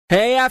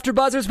Hey,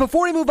 AfterBuzzers,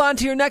 before we move on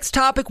to your next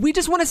topic, we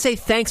just want to say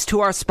thanks to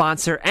our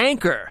sponsor,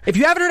 Anchor. If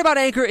you haven't heard about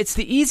Anchor, it's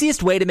the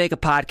easiest way to make a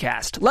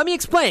podcast. Let me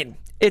explain.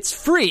 It's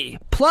free.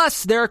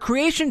 Plus, there are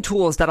creation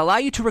tools that allow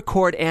you to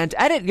record and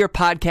edit your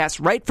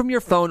podcast right from your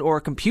phone or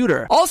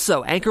computer.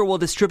 Also, Anchor will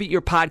distribute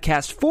your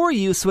podcast for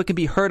you so it can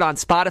be heard on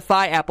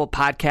Spotify, Apple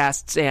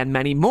Podcasts, and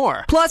many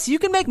more. Plus, you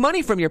can make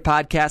money from your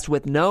podcast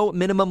with no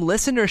minimum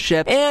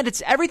listenership, and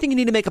it's everything you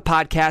need to make a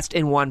podcast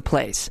in one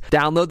place.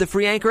 Download the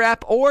free Anchor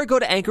app or go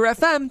to Anchor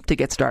FM to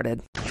get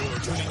started. You're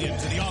tuning in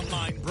to the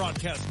online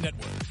broadcast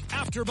network,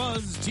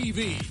 AfterBuzz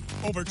TV.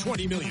 Over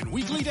 20 million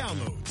weekly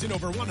downloads in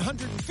over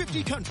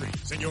 150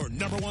 countries, and your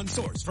number one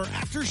source for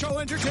after-show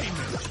entertainment.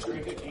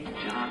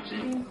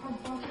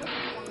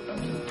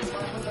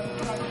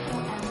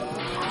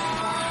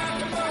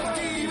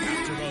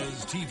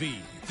 AfterBuzz TV,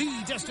 the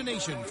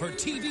destination for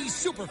TV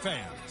superfans.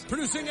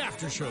 Producing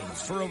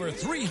aftershows for over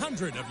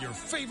 300 of your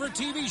favorite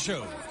TV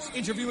shows.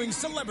 Interviewing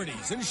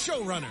celebrities and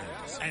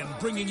showrunners. And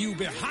bringing you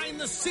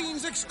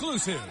behind-the-scenes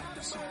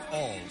exclusives.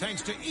 All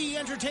thanks to E!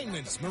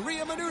 Entertainment's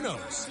Maria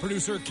Menounos,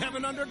 producer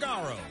Kevin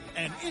Undergaro,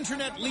 and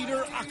internet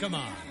leader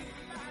Akamai.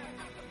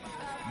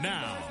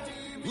 Now,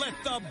 let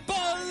the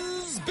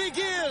buzz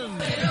begin!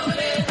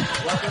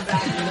 Welcome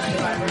back to the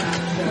Survivor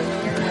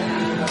After.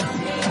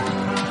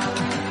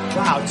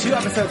 Wow, 2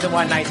 episodes in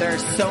one night.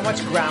 There's so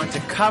much ground to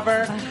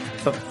cover.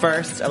 But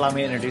first, allow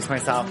me to introduce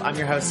myself. I'm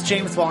your host,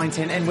 James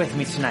Wallington, and with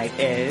me tonight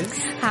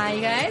is... Hi,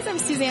 you guys. I'm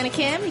Susanna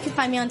Kim. You can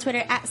find me on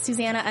Twitter at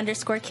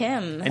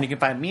Susanna_Kim. And you can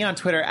find me on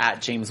Twitter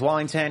at James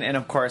Wallington. And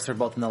of course, we're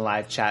both in the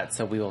live chat,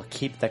 so we will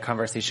keep the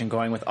conversation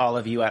going with all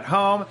of you at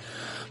home.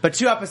 But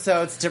 2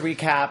 episodes to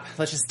recap.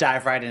 Let's just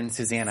dive right in,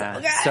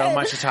 Susanna. So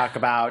much to talk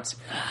about.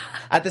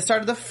 At the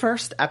start of the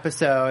first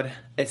episode,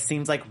 it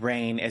seems like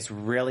rain is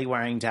really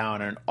wearing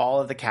down on all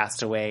of the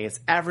castaways.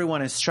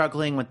 Everyone is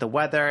struggling with the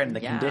weather and the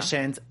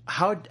conditions.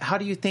 How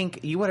do you think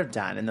you would have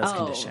done in those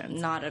conditions?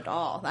 Not at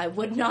all. I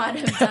would not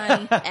have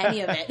done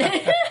any of it.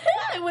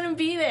 I wouldn't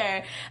be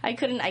there. I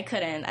couldn't. I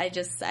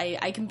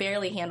can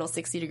barely handle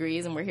 60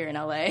 degrees, and we're here in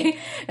LA.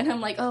 And I'm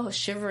like,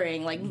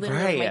 shivering, like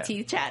literally my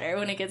teeth chatter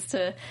when it gets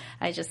to,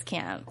 I just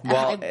can't.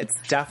 Well, it's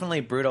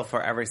definitely brutal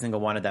for every single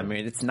one of them. I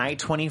mean, it's night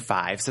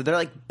 25, so they're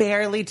like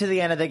barely to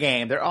the end of the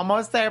game. They're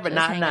almost there, but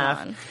not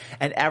enough.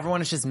 And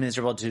everyone is just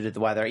miserable due to the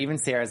weather. Even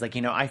Sarah's like,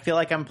 I feel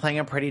like I'm playing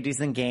a pretty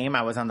decent game.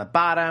 I was on the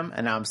bottom,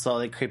 and now I'm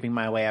slowly creeping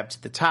my way up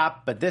to the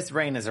top. But this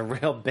rain is a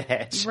real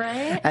bitch.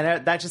 Right.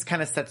 And that just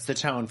kind of sets the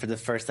tone for the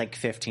first,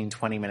 15,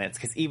 20 minutes.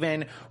 Because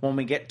even when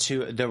we get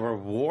to the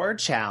reward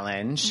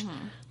challenge,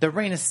 the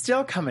rain is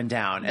still coming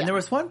down. And there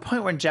was one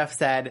point when Jeff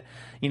said,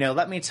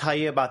 let me tell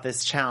you about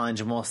this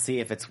challenge, and we'll see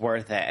if it's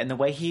worth it. And the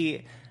way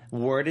he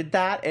worded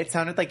that, it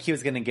sounded like he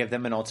was going to give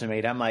them an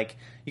ultimatum, like,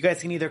 you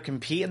guys can either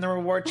compete in the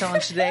reward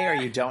challenge today or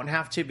you don't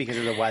have to because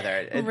of the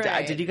weather.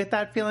 Right. Did you get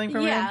that feeling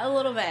from him? Yeah, a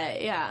little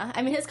bit, yeah.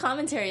 I mean, his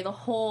commentary the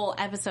whole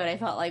episode, I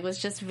felt like, was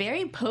just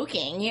very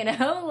poking,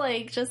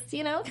 like, just,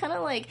 kind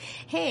of like,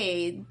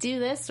 hey, do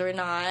this or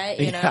not,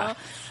 you know?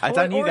 I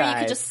thought you guys... Or you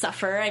could just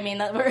suffer. I mean,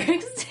 that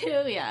works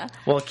too, yeah.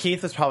 Well,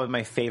 Keith was probably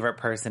my favorite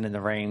person in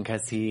the rain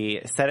because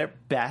he said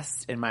it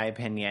best, in my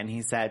opinion.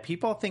 He said,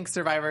 people think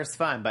Survivor is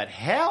fun, but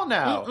hell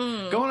no.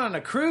 Going on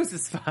a cruise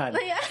is fun.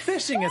 Yeah.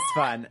 Fishing is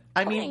fun.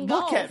 I mean,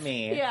 look at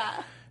me.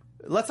 Yeah.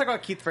 Let's talk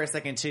about Keith for a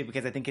second, too,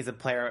 because I think he's a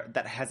player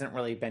that hasn't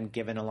really been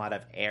given a lot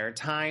of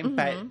airtime.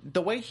 But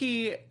the way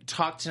he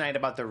talked tonight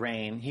about the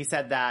rain, he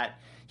said that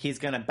he's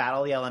going to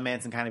battle the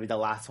elements and kind of be the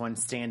last one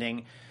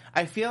standing.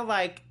 I feel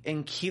like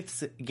in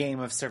Keith's game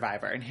of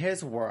Survivor, in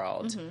his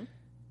world,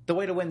 the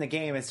way to win the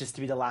game is just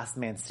to be the last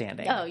man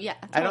standing. Oh, yeah,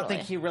 totally. I don't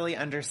think he really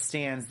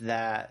understands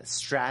the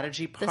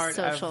strategy part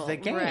of the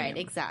game. Right,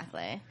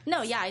 exactly.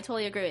 No, yeah, I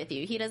totally agree with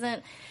you. He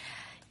doesn't...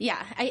 Yeah,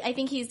 I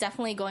think he's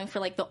definitely going for,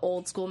 the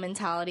old school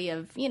mentality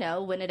of,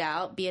 win it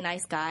out, be a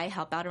nice guy,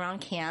 help out around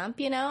camp,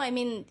 I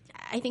mean,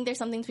 I think there's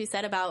something to be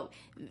said about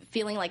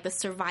feeling like the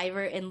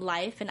survivor in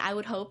life, and I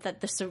would hope that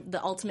the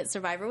ultimate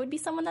survivor would be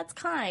someone that's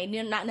kind,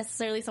 not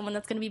necessarily someone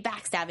that's going to be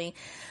backstabbing.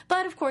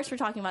 But, of course, we're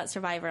talking about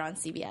Survivor on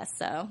CBS,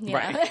 so,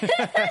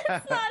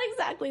 it's not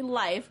exactly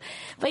life.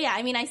 But, yeah,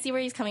 I mean, I see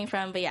where he's coming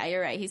from, but, yeah,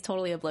 you're right. He's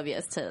totally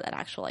oblivious to that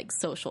actual,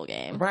 social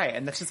game. Right,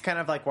 and that's just kind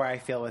of, where I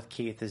feel with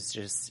Keith is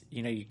just,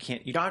 you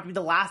don't have to be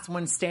the last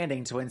one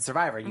standing to win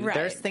Survivor.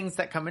 There's things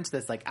that come into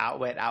this, like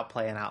outwit,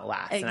 outplay, and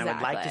outlast. Exactly. And I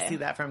would like to see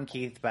that from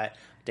Keith, but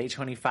day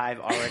 25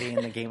 already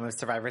in the game of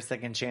Survivor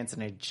Second Chance,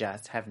 and I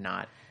just have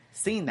not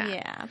seen that.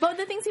 Yeah. But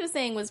the things he was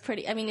saying was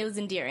pretty, it was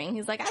endearing.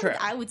 He's like,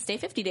 I would stay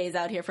 50 days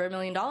out here for $1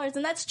 million,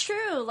 and that's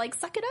true.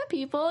 Suck it up,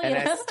 people. And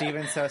as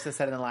Steven Sosa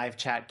said in the live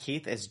chat,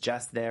 Keith is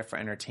just there for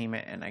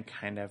entertainment, and I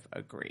kind of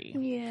agree.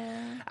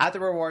 Yeah. At the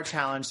reward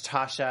challenge,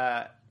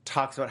 Tasha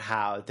talks about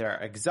how they're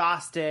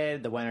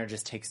exhausted, the winner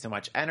just takes so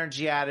much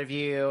energy out of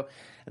you,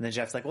 And then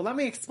Jeff's like, well, let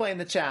me explain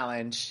the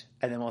challenge,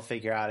 and then we'll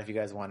figure out if you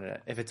guys want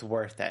it, if it's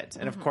worth it.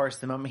 And of course,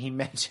 the moment he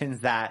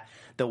mentions that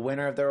the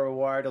winner of the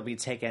reward will be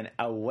taken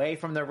away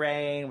from the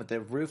rain with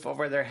the roof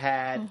over their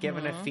head,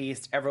 given a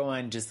feast,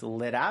 everyone just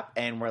lit up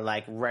and were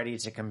like ready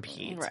to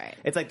compete. Right.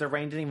 It's like the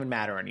rain didn't even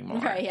matter anymore.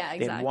 Right, yeah, They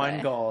had exactly.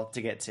 one goal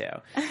to get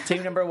to.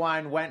 Team number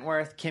 1,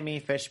 Wentworth,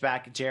 Kimmy,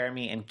 Fishback,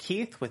 Jeremy, and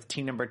Keith. With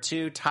team number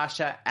 2,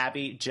 Tasha,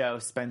 Abby, Joe,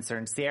 Spencer,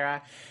 and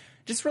Sierra.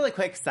 Just really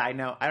quick side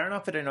note, I don't know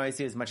if it annoys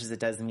you as much as it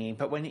does me,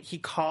 but when he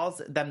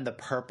calls them the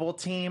purple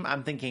team,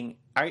 I'm thinking,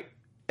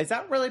 is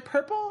that really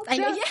purple, Jeff?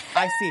 Yeah.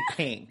 I see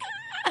pink.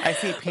 I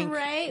see pink.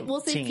 Right?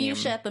 We'll say team.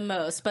 fuchsia at the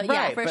most, but Right,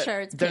 yeah, for but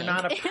sure it's they're pink.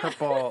 not a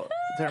purple.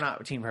 They're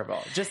not team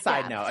purple. Just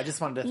side Yeah. note. I just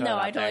wanted to throw No,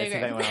 that I out there totally so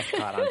if agree. anyone else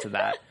caught on to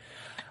that.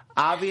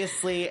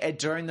 Obviously,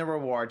 during the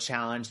reward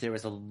challenge, there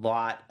was a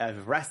lot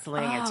of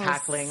wrestling and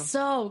tackling.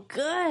 So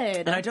good.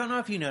 And I don't know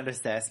if you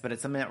noticed this, but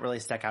it's something that really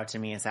stuck out to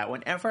me is that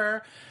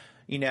whenever,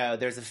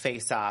 there's a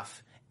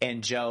face-off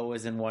and Joe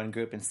was in one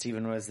group and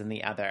Steven was in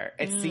the other,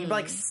 it seemed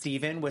like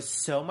Steven was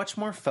so much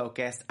more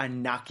focused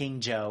on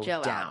knocking Joe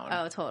down. out.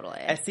 Oh, totally.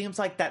 It seems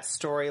like that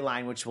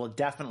storyline, which we'll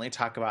definitely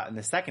talk about in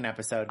the second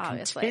episode,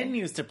 Obviously.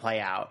 continues to play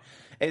out,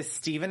 is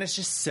Steven is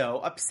just so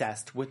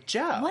obsessed with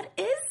Joe. What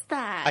is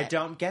that? I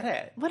don't get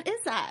it. What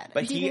is that?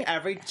 But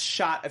every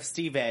shot of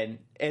Steven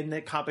in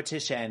the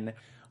competition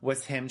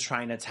was him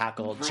trying to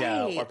tackle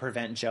Joe or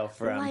prevent Joe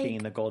from being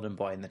the golden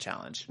boy in the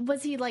challenge.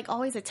 Was he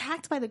always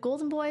attacked by the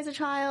golden boy as a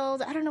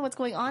child? I don't know what's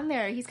going on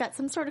there. He's got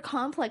some sort of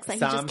complex that he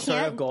just can't. Some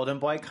sort of golden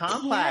boy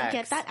complex. Can't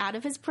get that out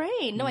of his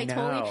brain. No, I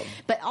totally.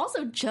 But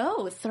also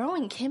Joe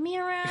throwing Kimmy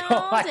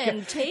around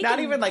and taking, not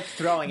even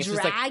throwing, it's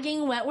dragging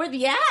just Wentworth.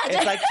 Yeah,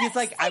 it's like he's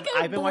like like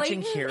I've been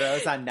watching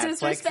Heroes on Netflix.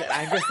 disrespect. And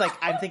I'm just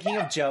I'm thinking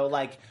of Joe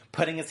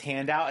putting his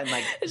hand out and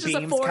it's just a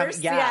beams force,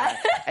 coming, yeah.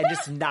 and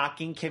just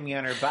knocking Kimmy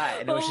on her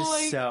butt, and it was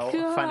just so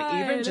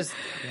funny. Even just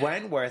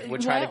Wentworth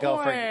would try to go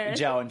for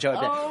Joe, and Joe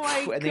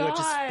would and they would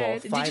just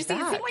both fly Did you see?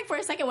 back. It seemed like for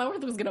a second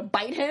Wentworth was going to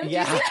bite him.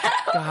 Yeah,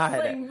 God,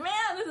 like, man,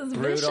 this is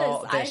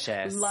brutal,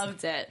 vicious. I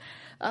loved it.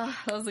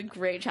 That was a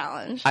great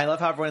challenge. I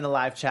love how everyone in the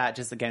live chat,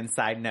 just again,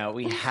 side note,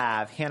 we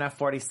have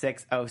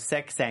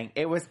Hannah4606 saying,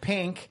 it was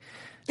pink.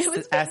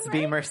 S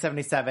Beamer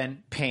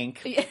 77,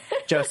 pink. Yeah.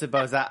 Joseph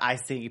Boza, I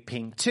see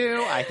pink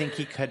too. I think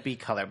he could be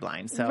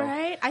colorblind. So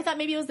right? I thought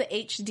maybe it was the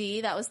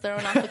HD that was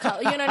throwing off the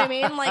color. You know what I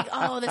mean? Like,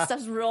 oh, this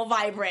stuff's real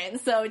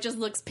vibrant, so it just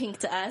looks pink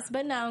to us.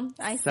 But no,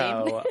 I see.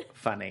 So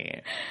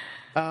funny.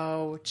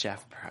 Oh,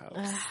 Jeff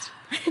Probst.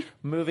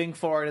 Moving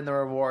forward in the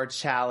reward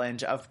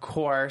challenge, of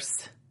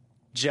course,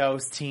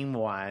 Joe's team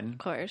won. Of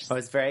course. I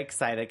was very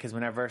excited because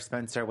whenever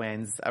Spencer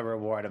wins a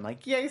reward, I'm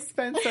like, yay,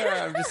 Spencer.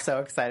 I'm just so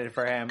excited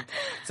for him.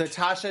 So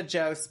Tasha,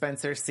 Joe,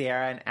 Spencer,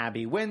 Sierra, and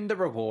Abby win the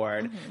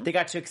reward. They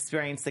got to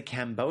experience the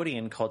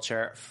Cambodian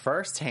culture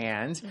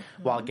firsthand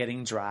while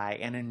getting dry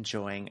and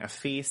enjoying a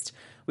feast.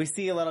 We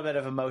see a little bit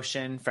of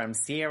emotion from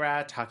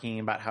Sierra talking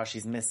about how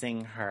she's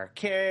missing her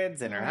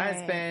kids and her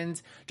husband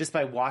just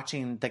by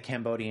watching the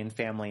Cambodian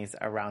families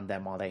around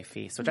them while they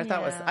feast, which I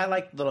thought was, I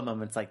like little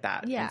moments like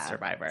that in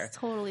Survivor. It's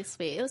totally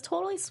sweet. It was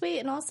totally sweet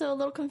and also a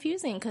little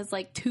confusing because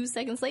 2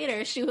 seconds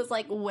later she was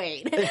like,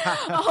 wait,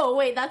 oh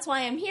wait, that's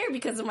why I'm here,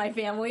 because of my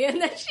family.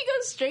 And then she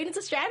goes straight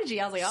into strategy.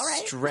 I was like, all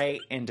right.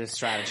 Straight into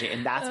strategy.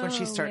 And that's when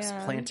she starts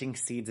planting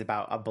seeds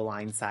about a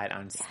blind side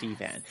on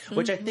Steven,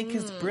 which I think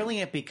is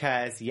brilliant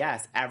because,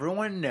 yes,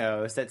 everyone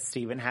knows that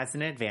Steven has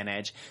an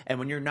advantage, and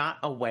when you're not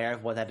aware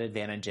of what that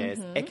advantage is,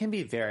 it can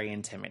be very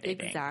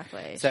intimidating.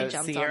 Exactly. So she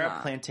Sierra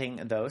planting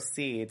those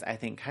seeds, I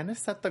think, kind of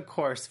set the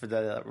course for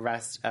the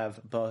rest of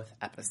both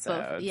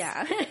episodes.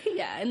 Yeah.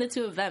 And the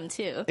two of them,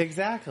 too.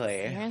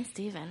 Exactly. Sierra and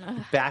Steven.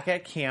 Ugh. Back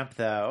at camp,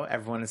 though,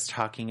 everyone is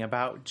talking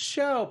about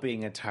Joe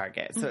being a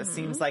target. So it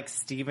seems like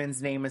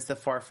Steven's name is the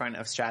forefront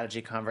of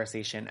strategy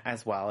conversation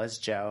as well as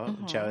Joe.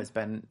 Joe has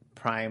been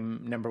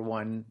prime number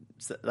one,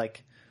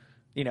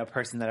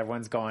 person that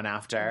everyone's going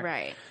after.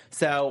 Right.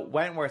 So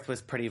Wentworth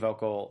was pretty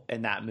vocal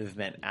in that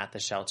movement at the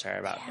shelter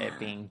about it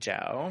being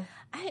Joe.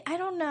 I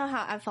don't know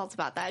how I felt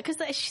about that, because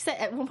she said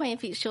at one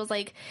point she was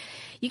like,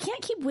 you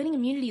can't keep winning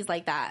immunities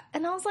like that.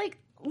 And I was like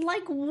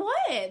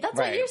what? That's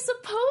what you're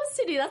supposed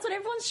to do. That's what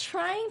everyone's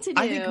trying to do.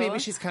 I think maybe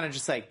she's kind of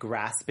just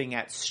grasping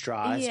at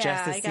straws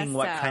just to see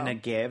what kind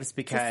of gives,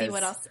 because to see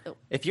what else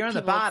if you're on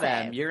the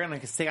bottom, you're going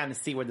to stay on to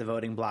see where the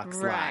voting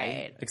blocks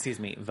lie. Excuse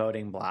me,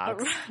 voting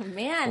blocks.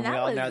 Man, we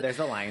all know there's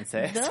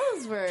alliances.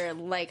 Those were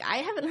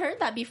I haven't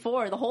heard that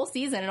before the whole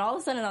season, and all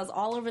of a sudden I was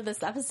all over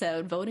this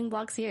episode. Voting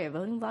blocks here,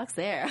 voting blocks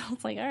there. I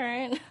was like, all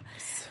right.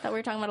 Thought we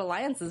were talking about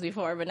alliances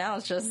before, but now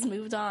it's just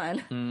moved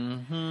on.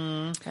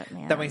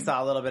 Then we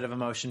saw a little bit of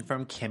emotion promotion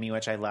from Kimmy,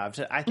 which I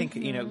loved. I think,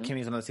 you know,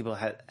 Kimmy's one of those people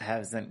who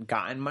hasn't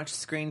gotten much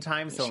screen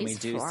time. So when we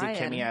do flying.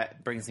 see Kimmy,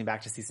 it brings me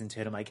back to season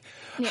 2. And I'm like,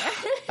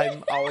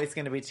 I'm always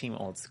going to be team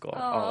old school.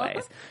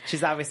 Always.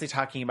 She's obviously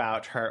talking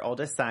about her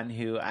oldest son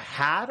who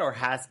had or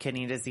has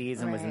kidney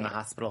disease and was in the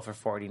hospital for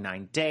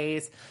 49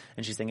 days.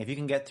 And she's saying, if you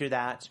can get through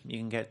that, you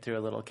can get through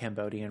a little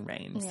Cambodian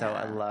rain. So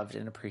I loved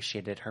and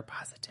appreciated her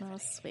positivity. Oh,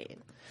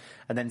 sweet.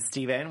 And then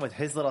Steven with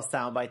his little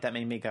soundbite that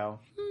made me go,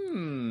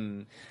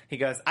 He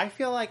goes, I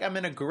feel like I'm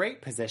in a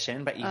great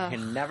position, but you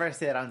can never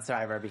say that on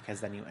Survivor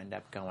because then you end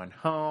up going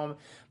home.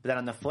 But then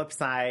on the flip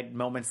side,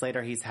 moments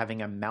later, he's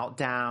having a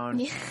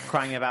meltdown,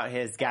 crying about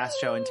his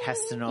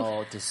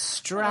gastrointestinal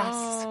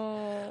distress.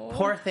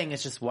 Poor thing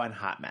is just one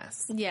hot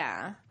mess.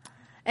 Yeah.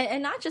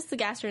 And not just the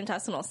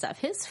gastrointestinal stuff.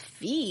 His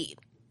feet.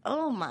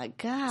 Oh my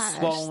gosh.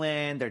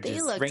 Swollen, they're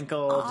just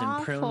wrinkled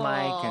and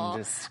prune-like and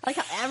just... I like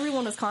how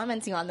everyone was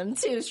commenting on them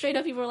too. Straight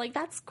up, people were like,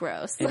 that's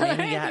gross. It made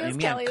me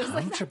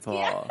uncomfortable.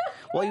 Like,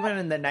 Well, even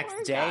in the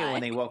next day when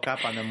they woke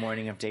up on the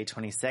morning of day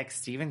 26,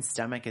 Steven's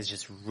stomach is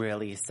just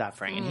really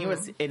suffering. And he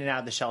was in and out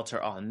of the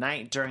shelter all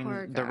night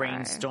during the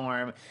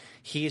rainstorm.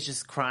 He's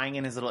just crying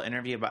in his little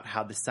interview about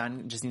how the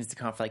sun just needs to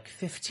come up for like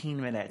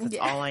 15 minutes. That's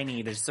all I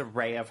need. It's just a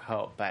ray of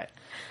hope. But...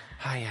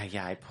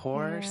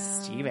 poor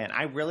Steven.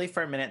 I really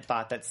for a minute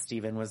thought that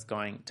Steven was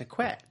going to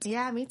quit.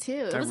 Yeah, me too.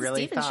 It I was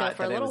really a Steven show thought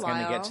for a that it little was while.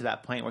 going to get to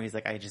that point where he's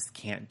like, I just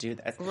can't do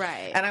this.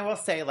 Right. And I will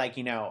say, like,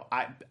 you know,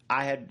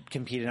 I had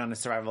competed on a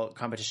survival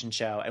competition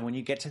show, and when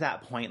you get to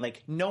that point,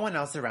 like, no one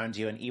else around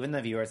you and even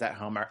the viewers at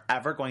home are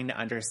ever going to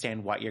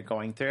understand what you're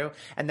going through.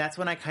 And that's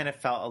when I kind of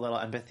felt a little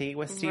empathy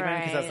with Steven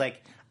because I was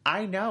like,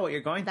 I know what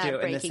you're going through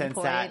in the sense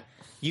that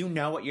you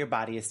know what your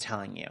body is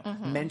telling you.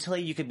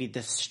 Mentally, you could be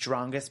the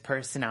strongest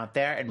person out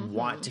there and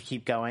want to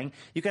keep going.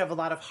 You could have a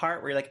lot of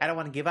heart where you're like, I don't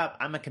want to give up.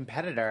 I'm a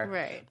competitor.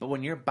 Right. But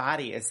when your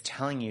body is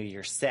telling you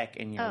you're sick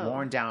and you're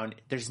worn down,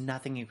 there's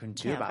nothing you can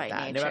do about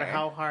that. No matter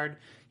how hard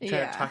you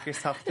try to talk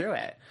yourself through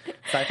it.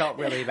 So I felt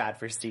really bad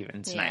for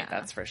Steven tonight,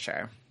 that's for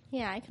sure.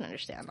 Yeah, I can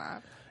understand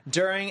that.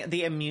 During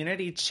the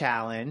immunity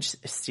challenge,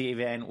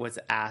 Steven was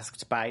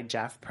asked by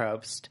Jeff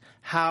Probst,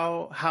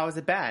 how has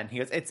it been? He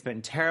goes, it's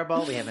been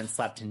terrible. We haven't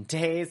slept in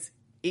days,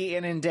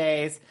 eaten in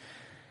days.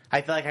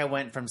 I feel like I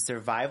went from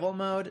survival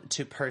mode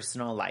to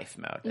personal life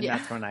mode. And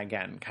that's when I,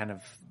 again, kind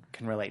of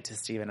can relate to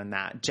Steven in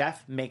that.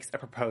 Jeff makes a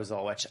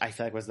proposal, which I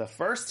feel like was the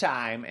first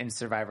time in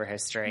Survivor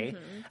history.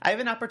 I have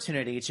an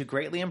opportunity to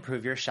greatly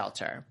improve your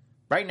shelter.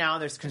 Right now,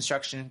 there's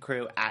construction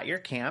crew at your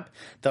camp.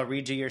 They'll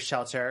redo your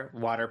shelter,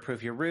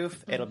 waterproof your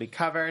roof. It'll be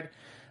covered.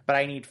 But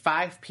I need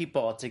 5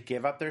 people to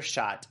give up their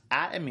shot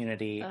at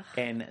immunity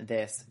in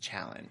this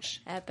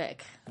challenge.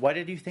 Epic. What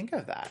did you think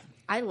of that?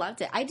 I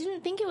loved it. I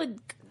didn't think it would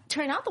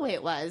turn out the way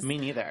it was. Me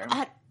neither.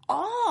 At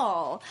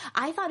all.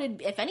 I thought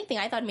if anything,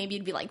 I thought maybe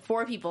it'd be like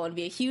 4 people and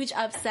be a huge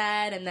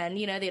upset, and then,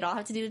 you know, they'd all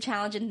have to do the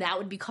challenge, and that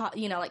would be, cause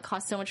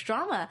so much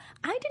drama.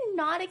 I did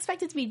not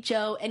expect it to be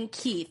Joe and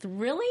Keith.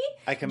 Really?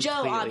 I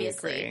completely Joe,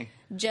 obviously. agree.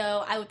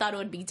 Joe, I thought it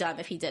would be dumb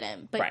if he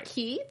didn't. But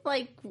Keith,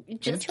 like,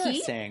 just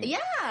Keith? Interesting.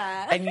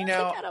 Yeah. And, you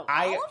know,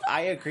 Like, I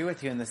agree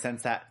with you in the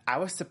sense that I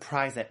was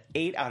surprised that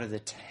 8 out of the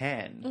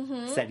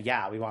 10 said,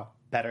 yeah, we want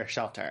better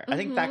shelter. I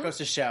think that goes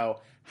to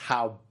show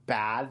how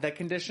bad the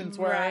conditions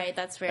were. Right,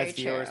 that's very As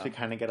viewers, true. we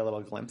kind of get a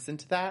little glimpse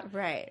into that.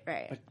 Right.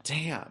 But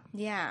damn.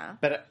 Yeah.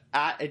 But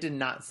it did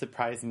not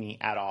surprise me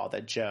at all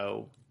that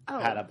Joe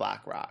had a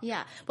black rock.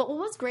 Yeah. But what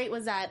was great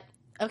was that,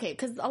 okay,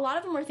 because a lot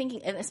of them were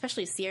thinking, and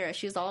especially Sierra,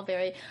 she was all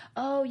very,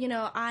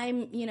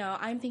 I'm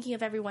thinking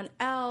of everyone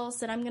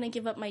else, and I'm going to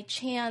give up my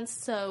chance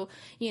so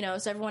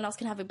everyone else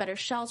can have a better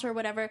shelter or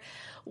whatever.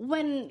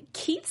 When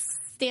Keith's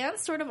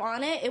stance sort of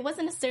on it, it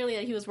wasn't necessarily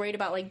that he was worried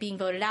about like being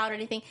voted out or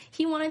anything.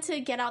 He wanted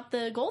to get out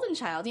the golden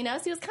child, so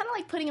he was kind of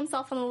like putting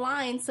himself on the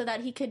line so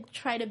that he could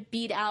try to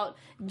beat out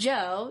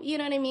Joe, you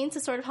know what I mean, to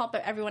sort of help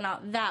everyone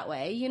out that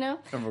way,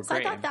 So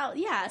I thought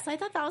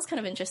that was kind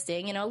of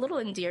interesting, a little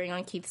endearing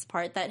on Keith's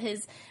part that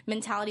his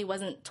mentality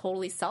wasn't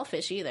totally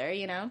selfish either,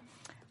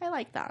 I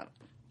like that.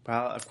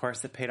 Well, of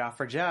course it paid off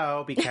for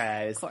Joe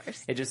because Of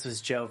course. it just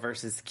was Joe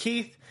versus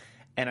Keith.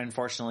 And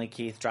unfortunately,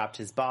 Keith dropped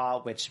his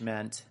ball, which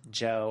meant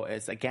Joe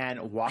is,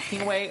 again,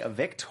 walking away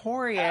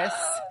victorious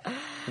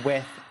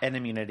with an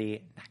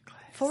immunity necklace.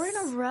 4 in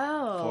a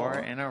row. 4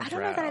 in a row. I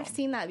don't know that I've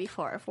seen that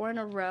before. 4 in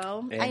a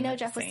row. I know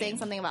Jeff was Insane. saying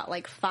something about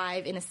like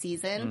 5 in a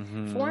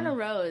season. 4 in a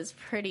row is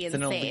pretty It's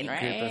an insane, elite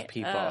right? group of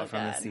people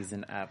from the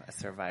season of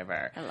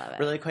Survivor. I love it.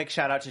 Really quick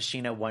shout out to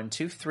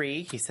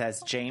Sheena123. He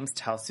says, James,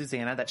 tell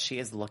Susanna that she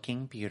is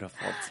looking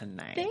beautiful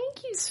tonight.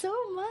 Thank you so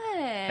much.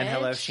 And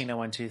hello,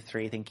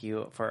 Sheena123. Thank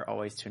you for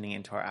always tuning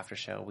into our after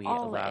show. We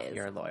love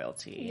your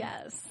loyalty.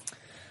 Yes.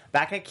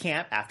 Back at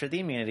camp after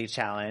the immunity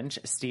challenge,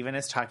 Steven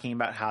is talking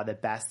about how the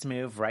best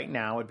move right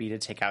now would be to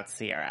take out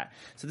Sierra.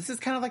 So this is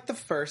kind of like the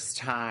first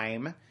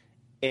time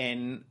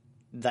in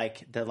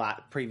like the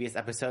previous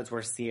episodes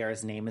where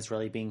Sierra's name is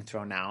really being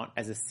thrown out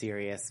as a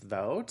serious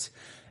vote.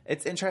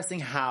 It's interesting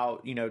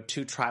how, 2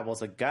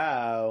 tribals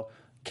ago,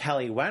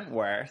 Kelly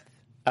Wentworth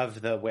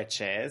of the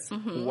witches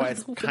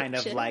was kind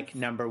of like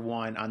number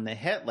one on the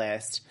hit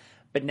list.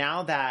 But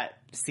now that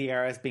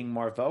Sierra is being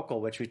more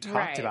vocal, which we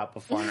talked about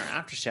before in our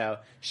after show,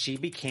 she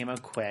became a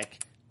quick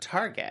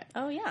target.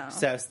 Oh, yeah.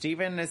 So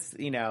Steven is,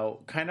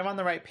 kind of on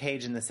the right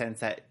page in the sense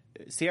that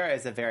Sierra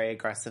is a very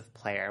aggressive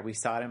player. We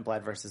saw it in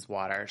Blood versus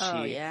Water.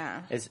 She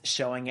is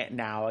showing it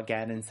now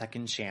again in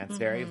Second Chance,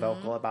 very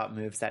vocal about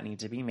moves that need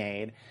to be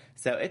made.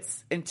 So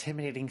it's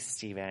intimidating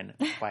Steven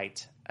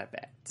quite a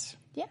bit.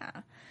 Yeah.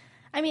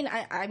 I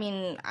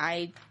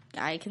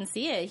can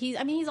see it.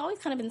 He's always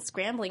kind of been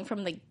scrambling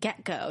from the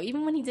get-go.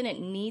 Even when he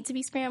didn't need to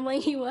be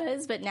scrambling, he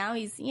was. But now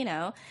he's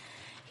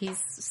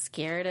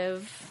scared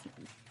of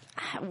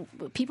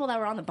people that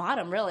were on the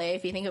bottom, really,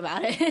 if you think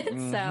about it.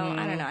 So,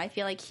 I don't know. I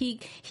feel like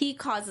he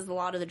causes a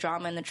lot of the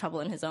drama and the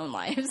trouble in his own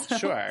life. So.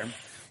 Sure.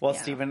 Well,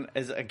 Steven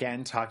is,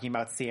 again, talking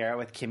about Sierra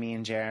with Kimmy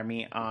and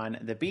Jeremy on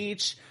the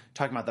beach,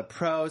 talking about the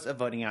pros of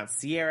voting out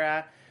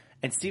Sierra.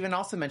 And Steven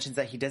also mentions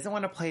that he doesn't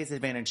want to play his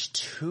advantage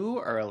too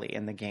early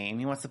in the game.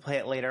 He wants to play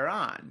it later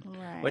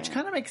on, which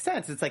kind of makes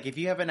sense. It's like if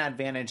you have an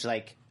advantage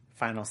like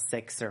final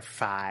 6 or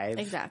 5.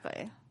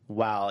 Exactly.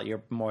 Well,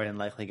 you're more than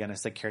likely going to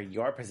secure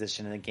your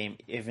position in the game,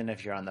 even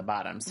if you're on the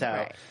bottom.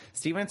 So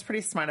Steven's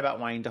pretty smart about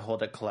wanting to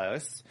hold it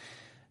close.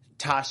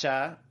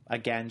 Tasha,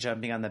 again,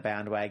 jumping on the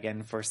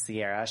bandwagon for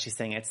Sierra. She's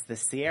saying it's the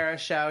Sierra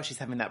show. She's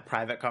having that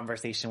private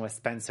conversation with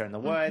Spencer in the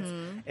woods.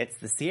 It's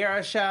the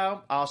Sierra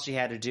show. All she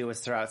had to do was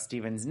throw out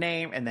Steven's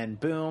name, and then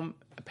boom,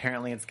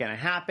 apparently it's going to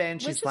happen.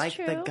 She's like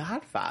the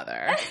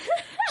Godfather.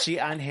 She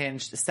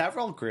unhinged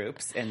several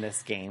groups in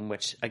this game,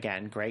 which,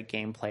 again, great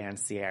gameplay on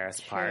Sierra's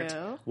part.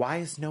 Why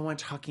is no one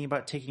talking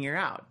about taking her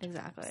out?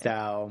 Exactly.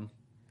 So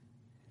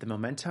the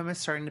momentum is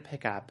starting to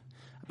pick up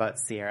about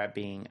Sierra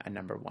being a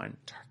number 1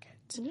 target.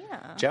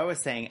 Yeah. Joe is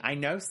saying, I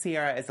know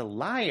Sierra is a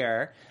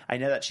liar. I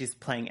know that she's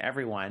playing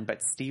everyone,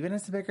 but Steven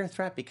is a bigger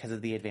threat because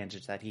of the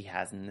advantage that he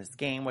has in this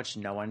game, which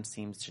no one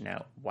seems to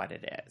know what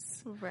it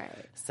is. Right.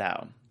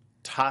 So,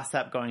 toss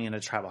up going into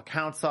tribal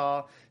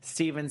council.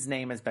 Steven's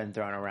name has been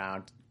thrown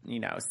around.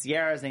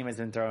 Sierra's name has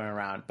been thrown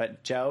around,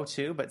 but Joe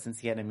too, but since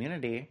he had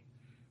immunity,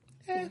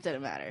 it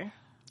didn't matter.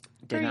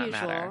 Did not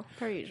matter.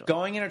 Per usual.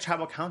 Going into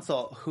tribal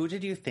council, who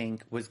did you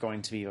think was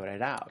going to be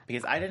voted out?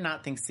 Because I did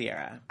not think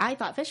Sierra. I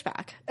thought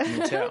Fishback.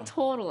 Me too.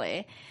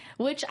 Totally.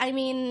 Which,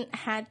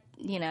 had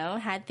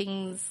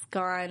things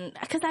gone...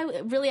 Because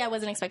I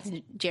wasn't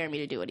expecting Jeremy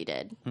to do what he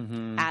did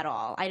at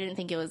all. I didn't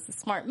think it was a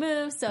smart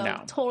move,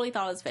 so totally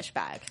thought it was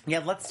Fishback.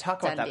 Yeah, let's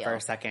talk about that for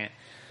a second.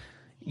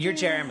 You're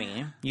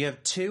Jeremy. You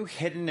have 2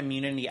 hidden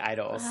immunity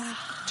idols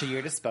to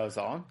your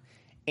disposal,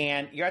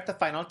 and you're at the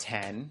final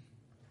 10.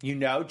 You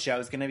know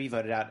Joe's going to be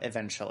voted out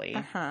eventually.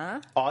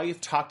 All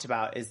you've talked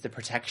about is the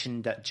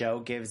protection that Joe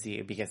gives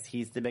you because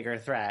he's the bigger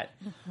threat.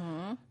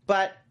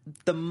 But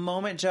the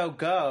moment Joe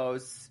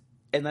goes,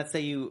 and let's say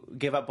you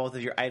give up both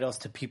of your idols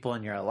to people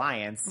in your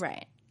alliance.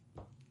 Right.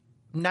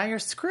 Now you're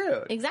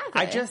screwed.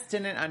 Exactly. I just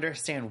didn't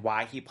understand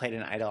why he played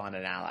an idol on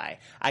an ally.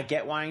 I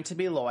get wanting to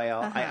be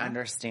loyal. I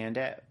understand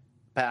it.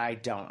 But I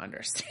don't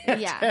understand.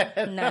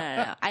 Yeah.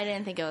 No. I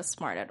didn't think it was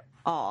smart at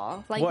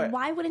all. Like,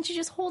 why wouldn't you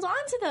just hold on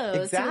to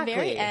those to the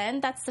very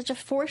end? That's such a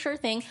for sure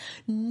thing.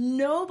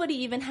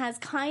 Nobody even has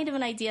kind of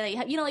an idea that you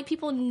have. Like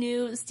people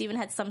knew Steven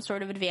had some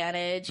sort of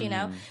advantage,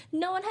 No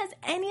one has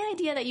any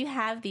idea that you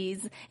have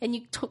these, and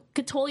you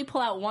could totally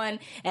pull out one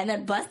and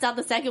then bust out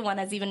the second one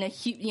as even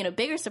a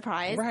bigger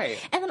surprise. Right.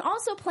 And then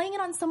also playing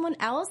it on someone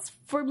else,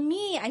 for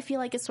me, I feel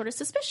like it's sort of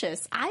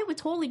suspicious. I would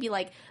totally be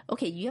like,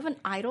 okay, you have an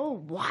idol.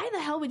 Why the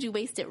hell would you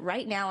waste it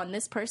right now on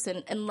this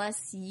person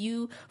unless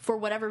you, for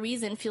whatever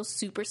reason, feel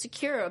super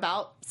secure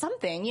about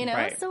something,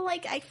 Right. So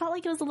I felt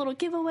like it was a little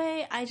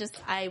giveaway.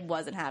 I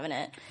wasn't having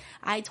it.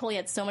 I totally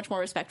had so much more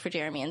respect for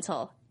Jeremy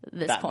until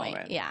this point.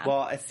 Moment. Yeah.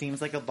 Well, it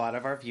seems like a lot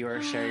of our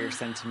viewers share your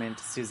sentiment,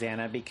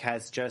 Susanna,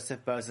 because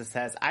Joseph Boza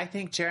says, I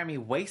think Jeremy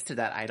wasted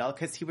that idol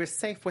because he was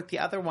safe with the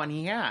other one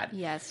he had.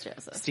 Yes,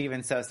 Joseph.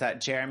 Steven Sosa,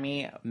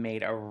 Jeremy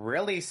made a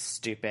really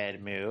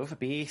stupid move.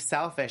 Be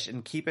selfish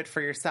and keep it for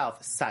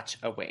yourself. Such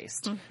a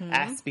waste.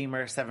 S.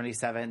 Beamer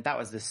 77, that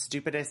was the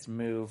stupidest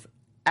move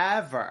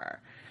ever.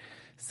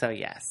 So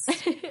yes.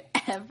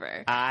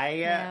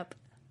 Ever.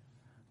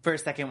 For a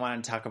second,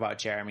 want to talk about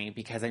Jeremy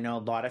because I know a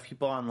lot of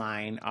people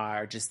online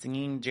are just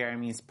singing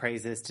Jeremy's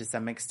praises to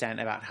some extent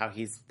about how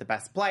he's the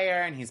best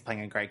player and he's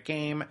playing a great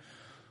game.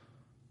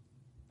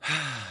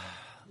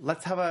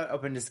 Let's have an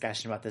open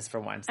discussion about this for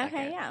 1 second.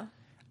 Okay, yeah.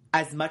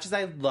 As much as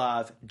I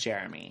love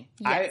Jeremy,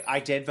 yes. I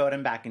did vote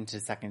him back into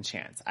Second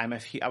Chance. I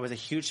was a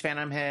huge fan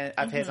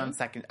of his on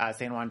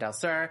San Juan del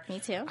Sur. Me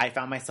too. I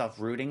found myself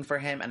rooting for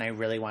him, and I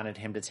really wanted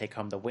him to take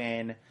home the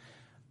win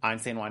on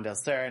San Juan del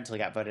Sur until he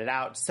got voted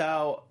out.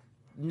 So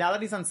now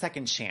that he's on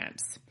Second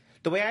Chance,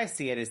 the way I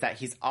see it is that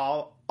he's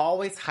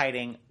always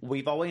hiding.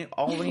 We've always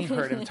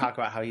heard him talk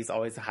about how he's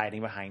always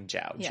hiding behind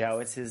Joe. Yes. Joe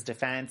is his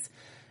defense.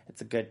 It's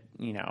a good,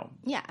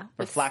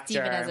 reflector.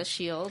 Steven as a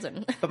shield.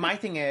 But my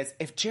thing is,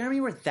 if Jeremy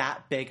were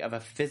that big of a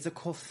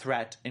physical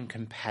threat and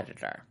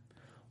competitor,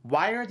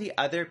 why are the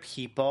other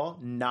people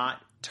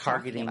not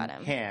targeting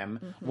about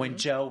him when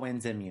Joe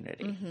wins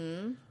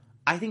immunity.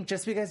 I think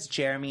just because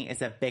Jeremy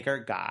is a bigger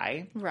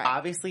guy,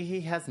 obviously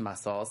he has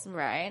muscles,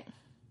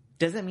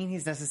 doesn't mean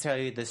he's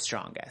necessarily the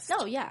strongest.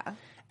 Oh, yeah.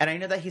 And I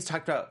know that he's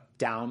talked about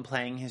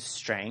downplaying his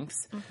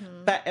strengths,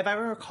 but if I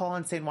recall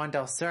on San Juan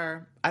del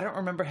Sur, I don't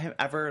remember him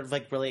ever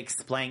like really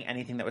explaining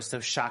anything that was so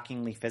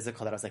shockingly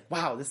physical that I was like,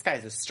 wow, this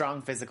guy's a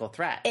strong physical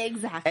threat.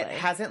 Exactly. It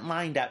hasn't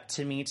lined up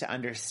to me to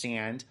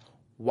understand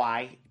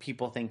why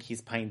people think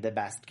he's playing the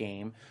best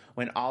game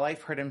when all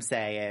I've heard him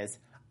say is,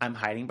 I'm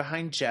hiding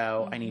behind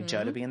Joe. I need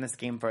Joe to be in this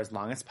game for as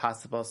long as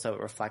possible so it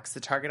reflects the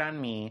target on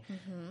me.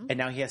 And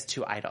now he has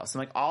 2 idols. So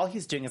I'm like, all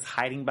he's doing is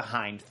hiding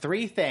behind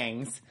 3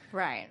 things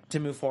to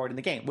move forward in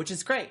the game, which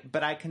is great,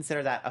 but I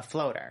consider that a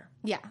floater.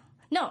 Yeah.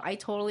 No, I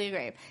totally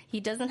agree. He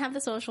doesn't have the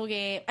social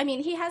game. I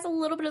mean, he has a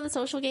little bit of the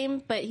social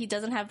game, but he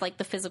doesn't have, like,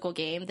 the physical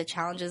game. The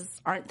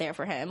challenges aren't there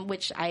for him,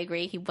 which I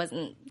agree. He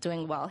wasn't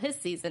doing well his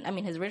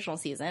original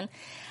season.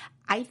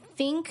 I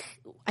think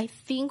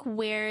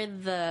where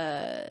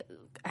the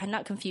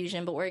not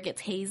confusion, but where it gets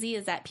hazy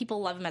is that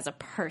people love him as a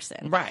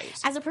person. Right.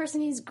 As a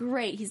person, he's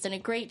great. He's done a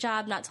great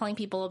job not telling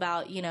people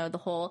about, the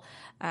whole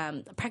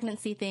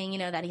pregnancy thing,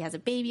 that he has a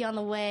baby on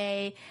the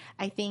way.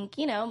 I think,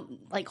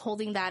 like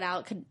holding that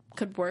out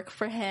could work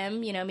for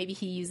him. Maybe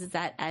he uses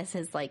that as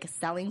his like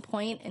selling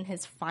point in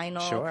his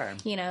final,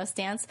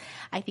 stance.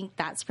 I think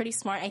that's pretty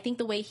smart. I think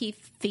the way he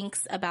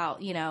thinks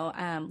about,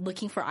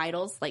 looking for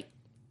idols, like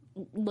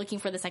looking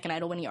for the second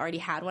idol when he already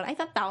had one. I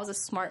thought that was a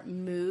smart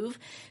move.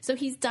 So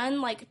he's done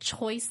like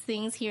choice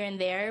things here and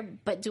there,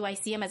 but do I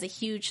see him as a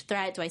huge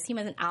threat? Do I see him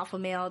as an alpha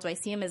male? Do I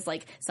see him as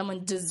like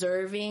someone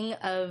deserving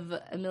of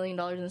 $1 million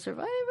in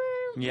Survivor?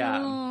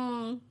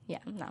 Yeah. Yeah,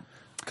 no.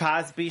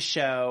 Cosby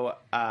Show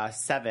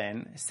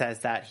 7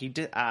 says that he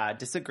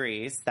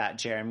disagrees that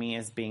Jeremy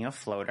is being a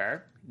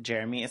floater.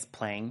 Jeremy is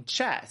playing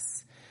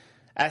chess.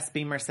 S.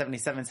 Beamer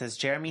 77 says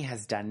Jeremy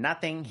has done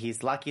nothing.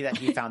 He's lucky that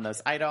he found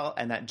those idol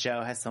and that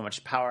Joe has so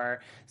much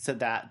power so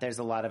that there's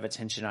a lot of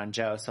attention on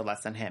Joe, so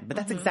less on him. But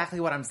that's exactly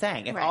what I'm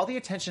saying. If all the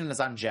attention is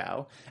on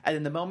Joe, and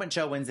then the moment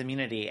Joe wins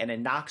immunity and it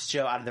knocks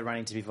Joe out of the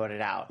running to be voted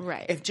out,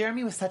 if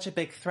Jeremy was such a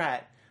big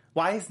threat,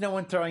 why is no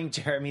one throwing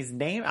Jeremy's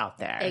name out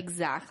there?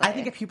 Exactly. I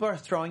think if people are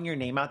throwing your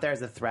name out there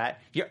as a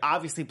threat, you're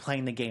obviously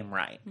playing the game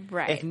right.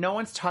 Right. If no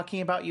one's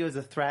talking about you as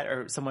a threat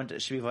or someone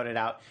should be voted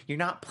out, you're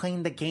not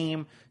playing the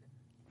game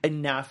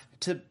enough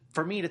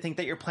for me to think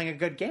that you're playing a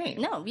good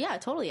game. No, yeah,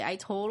 totally. I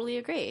totally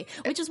agree.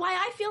 Which is why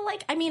I feel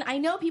like, I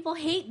know people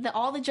hate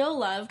all the Joe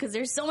love because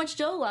there's so much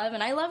Joe love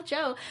and I love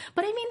Joe.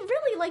 But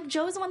really, like,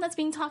 Joe's the one that's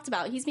being talked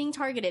about. He's being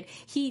targeted.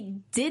 He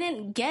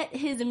didn't get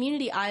his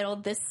immunity idol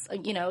this,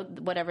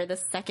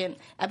 this second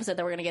episode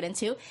that we're going to get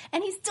into.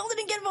 And he still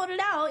didn't get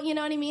voted out. You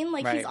know what I mean?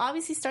 Like, he's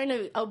obviously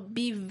starting to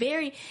be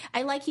very,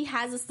 he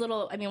has this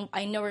little,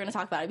 I know we're going to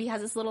talk about it, but he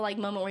has this little, like,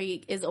 moment where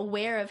he is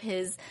aware of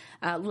his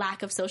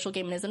lack of social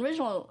game in his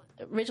original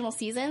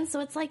season.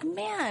 So it's like,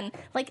 man,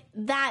 like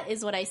that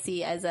is what I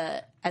see as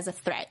a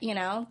threat,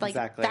 like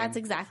that's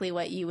exactly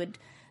what you would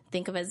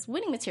think of as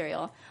winning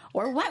material.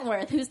 Or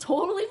Wentworth, who's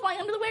totally flying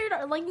under the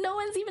radar. Like no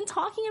one's even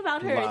talking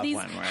about her.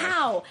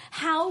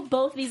 How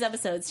both these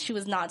episodes she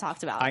was not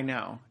talked about. I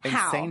know.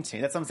 Insane to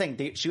me. That's what I'm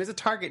saying. She was a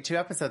target 2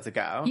 episodes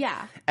ago.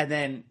 Yeah. And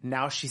then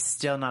now she's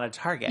still not a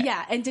target.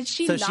 Yeah. And did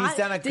she she's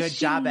done a good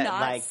job at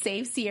like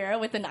save Sierra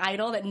with an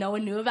idol that no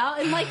one knew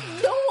about? And like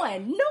no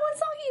one's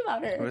talking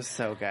about her. It was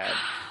so good.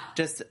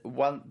 Just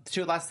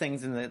 2 last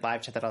things in the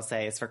live chat that I'll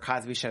say is for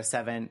Cosby Show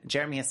 7,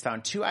 Jeremy has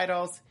found 2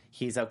 idols.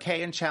 He's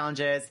okay in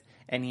challenges,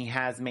 and he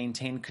has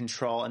maintained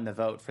control in the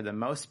vote for the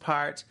most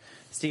part.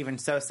 Steven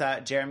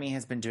Sosa, Jeremy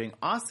has been doing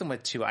awesome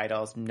with 2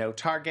 idols, no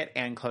target,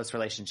 and close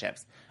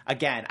relationships.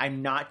 Again,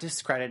 I'm not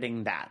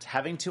discrediting that.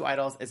 Having 2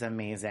 idols is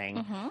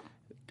amazing.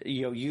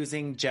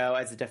 Using Joe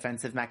as a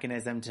defensive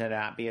mechanism to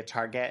not be a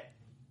target,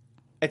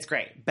 it's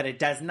great. But it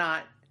does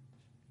not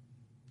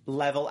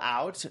level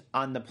out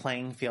on the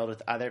playing field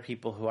with other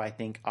people who I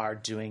think are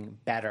doing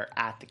better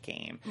at the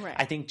game. Right.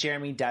 I think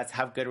Jeremy does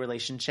have good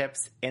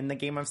relationships in the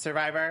game of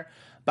Survivor,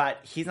 but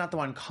he's not the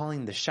one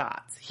calling the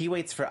shots. He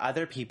waits for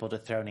other people to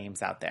throw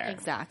names out there.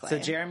 Exactly. So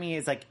Jeremy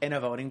is like in a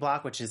voting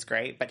block, which is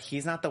great, but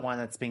he's not the one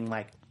that's being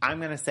like, I'm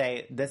going to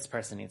say this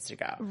person needs to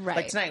go. Right.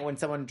 Like tonight when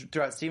someone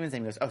threw out Steven's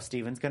name, he goes, oh,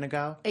 Steven's going to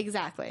go?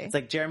 Exactly. It's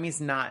like Jeremy's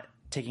not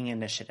taking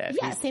initiative.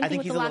 Yeah, same I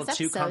thing think he's with a the little last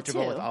too episode,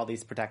 comfortable too. with all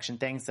these protection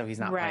things, so he's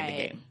not playing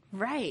the game.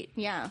 Right,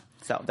 yeah.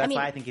 So that's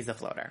why I think he's a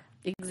floater.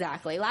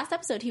 Exactly. Last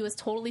episode, he was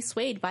totally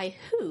swayed by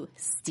who?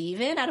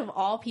 Steven, out of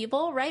all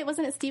people, right?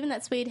 Wasn't it Steven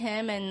that swayed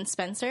him and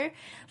Spencer?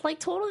 Like,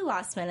 totally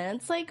last minute.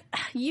 It's like,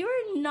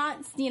 you're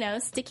not,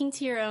 sticking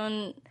to your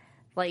own,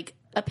 like,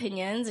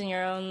 opinions and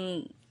your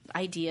own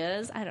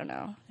ideas. I don't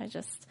know.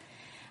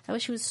 I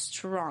wish he was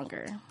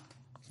stronger.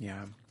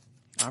 Yeah.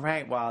 All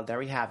right, well, there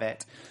we have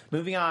it.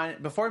 Moving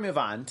on, before we move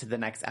on to the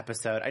next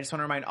episode, I just want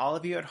to remind all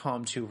of you at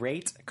home to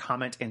rate,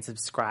 comment, and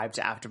subscribe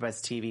to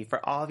AfterBuzz TV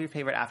for all of your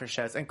favorite after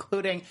shows,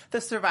 including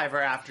the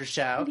Survivor After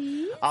Show.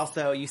 Please?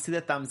 Also, you see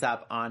the thumbs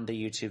up on the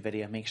YouTube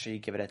video. Make sure you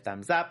give it a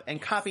thumbs up and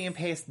copy and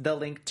paste the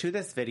link to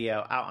this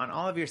video out on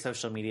all of your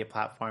social media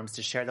platforms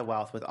to share the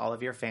wealth with all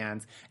of your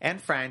fans and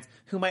friends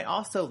who might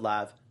also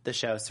love the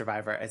show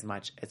Survivor as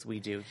much as we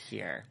do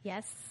here.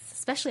 Yes,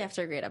 especially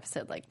after a great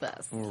episode like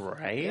this.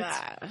 Right?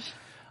 Gosh.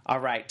 All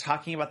right,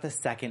 talking about the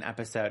second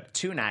episode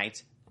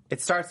tonight,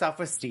 it starts off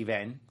with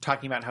Steven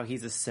talking about how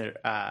he's a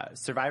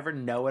Survivor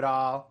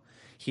know-it-all.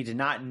 He did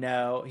not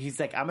know. He's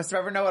like, I'm a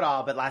Survivor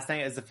know-it-all, but last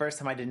night was the first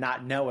time I did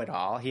not know it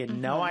all. He had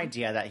no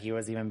idea that he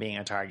was even being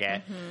a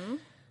target.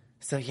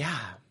 So yeah,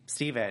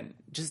 Steven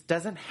just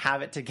doesn't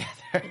have it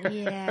together.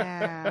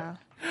 Yeah.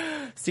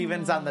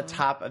 Steven's on the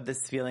top of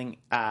this feeling,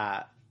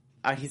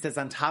 he says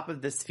on top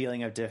of this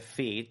feeling of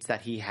defeat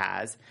that he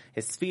has,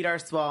 his feet are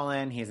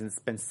swollen, he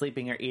hasn't been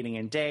sleeping or eating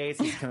in days,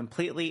 he's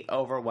completely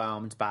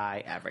overwhelmed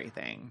by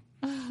everything.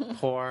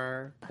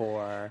 Poor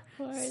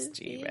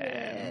Steven.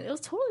 It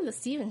was totally the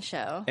Steven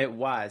show. It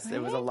was. Right?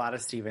 It was a lot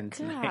of Steven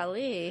tonight.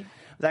 Golly.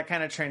 That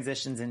kind of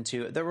transitions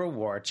into the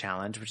reward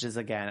challenge, which is,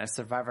 again, a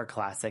Survivor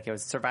classic. It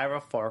was Survivor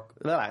folklore.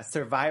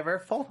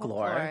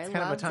 It's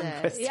kind of a tongue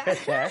twister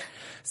there.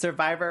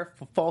 Survivor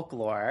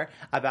folklore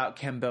about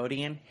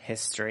Cambodian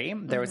history.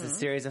 There was a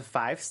series of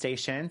 5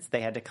 stations. They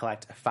had to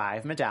collect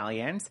 5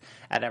 medallions.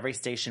 At every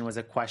station was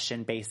a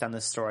question based on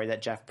the story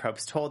that Jeff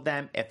Probst told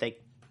them. If they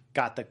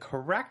got the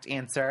correct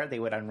answer, they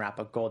would unwrap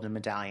a golden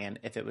medallion.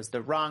 If it was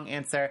the wrong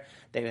answer,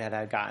 they would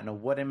have gotten a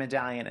wooden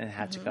medallion and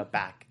had to go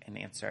back and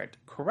answer it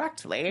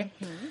correctly.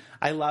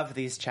 I love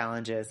these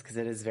challenges because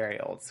it is very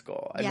old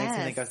school. It makes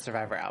me think of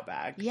Survivor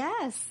Outback.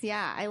 Yes,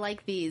 yeah, I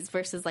like these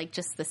versus like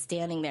just the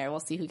standing there.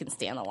 We'll see who can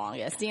stand the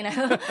longest, you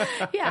know?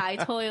 Yeah, I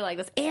totally like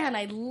this. And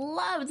I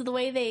loved the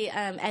way they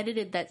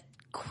edited that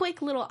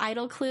quick little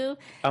idol clue.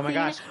 Oh my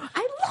gosh. I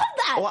love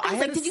that. Well, I was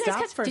like, did you guys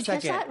catch, for a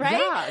second. Catch that, right?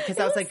 Yeah, because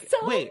I was like,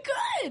 so wait,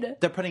 good.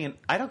 They're putting an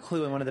idol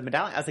clue in one of the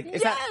medallions. I was like,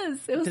 It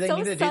was do they so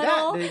need to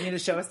subtle. do that? Do they need to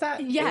show us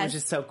that? Yes. It was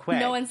just so quick.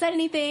 No one said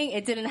anything.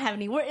 It didn't have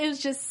any word. It was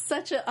just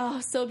such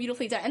so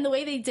beautifully done. And the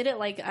way they did it,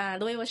 like,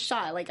 the way it was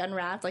shot, like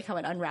unwrapped, like how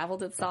it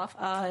unraveled itself.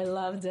 Oh, I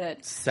loved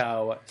it.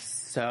 So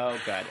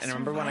good. And I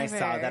remember when I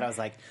saw that, I was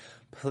like,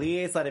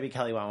 please let it be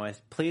Kelly Wentworth.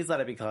 Please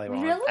let it be Kelly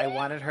Wentworth. Really? I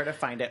wanted her to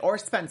find it. Or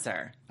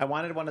Spencer. I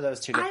wanted one of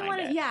those two to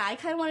find it. Yeah, I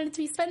kind of wanted it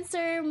to be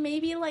Spencer.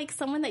 Maybe like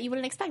someone that you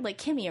wouldn't expect, like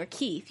Kimmy or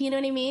Keith. You know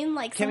what I mean?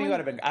 Like Kimmy would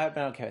have been. I would have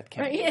been okay with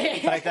Kimmy. Right, yeah.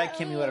 But I thought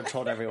Kimmy would have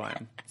told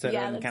everyone. So it would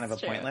have been kind of a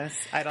true. pointless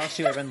idol.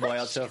 She would have been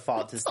loyal to a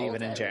fault to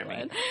Steven and Jeremy.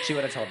 everyone. She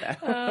would have told them.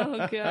 Oh,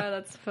 God,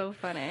 that's so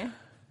funny.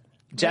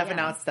 Jeff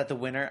announced that the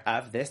winner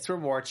of this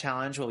reward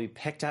challenge will be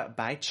picked up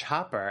by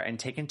Chopper and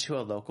taken to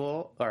a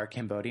local or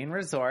Cambodian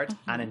resort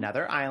on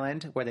another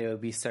island where they will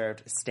be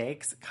served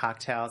steaks,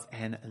 cocktails,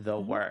 and the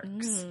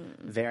works.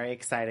 Very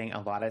exciting. A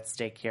lot at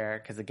stake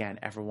here because, again,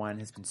 everyone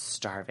has been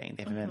starving.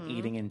 They haven't been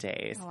eating in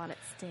days. A lot at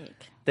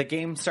stake. The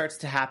game starts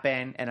to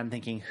happen, and I'm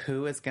thinking,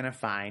 who is going to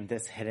find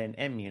this hidden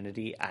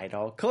immunity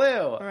idol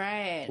clue?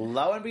 Right.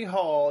 Lo and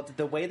behold,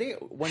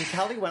 when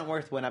Kelly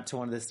Wentworth went up to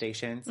one of the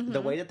stations,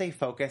 the way that they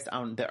focused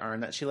on the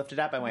urn that she lifted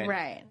up, I went,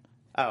 Right.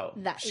 oh,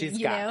 she's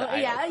got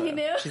the idol clue. you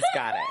knew. She's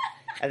got it.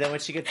 And then when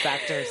she gets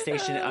back to her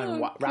station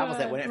and unravels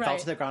it, when it fell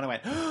to the ground, I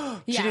went,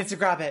 oh, she needs to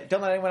grab it.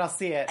 Don't let anyone else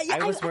see it.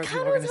 I was worried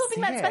people were going to see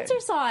it. I was hoping that Spencer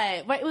saw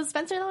it. Right, it was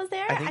Spencer that was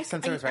there? I think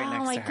Spencer was right next to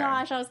her. Oh my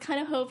gosh, I was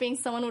kind of hoping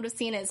someone would have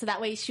seen it so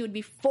that way she would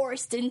be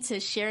forced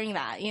into sharing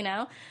that, you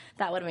know?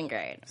 That would have been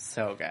great.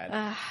 So good.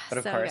 But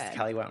of so course, good.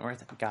 Kelly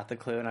Wentworth got the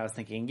clue, and I was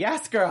thinking,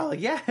 yes, girl,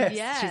 yes.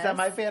 She's on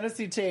my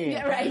fantasy team.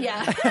 Yeah, right,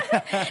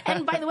 yeah.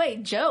 And by the way,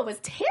 Joe was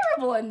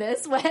terrible in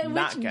this, which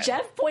good.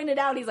 Jeff pointed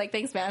out. He's like,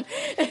 thanks, man.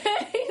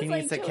 He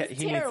needs to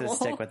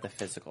stick with the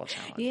physical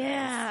challenge.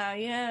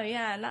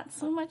 Yeah. Not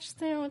so much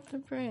there with the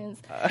brains.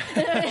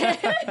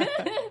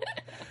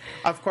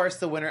 Of course,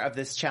 the winner of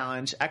this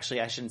challenge,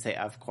 actually, I shouldn't say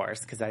of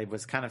course, because I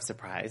was kind of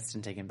surprised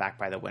and taken back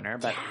by the winner,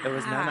 but it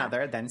was none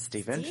other than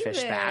Steven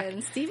Fishback.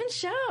 Steven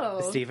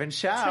Show. Steven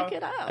Show. Check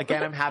it out.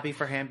 Again, I'm happy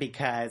for him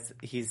because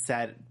he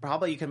said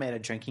probably you could have made a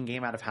drinking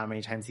game out of how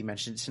many times he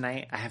mentioned it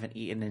tonight. I haven't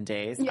eaten in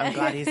days. Yeah. I'm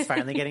glad he's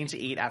finally getting to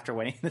eat after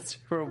winning this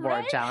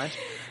reward challenge.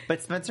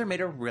 But Spencer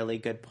made a really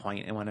good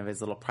point in one of his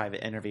little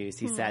private interviews.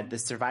 He said, the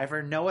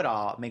Survivor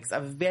know-it-all makes a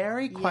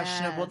very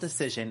questionable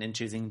decision in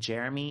choosing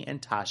Jeremy and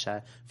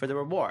Tasha for the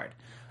reward.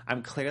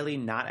 I'm clearly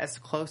not as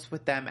close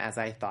with them as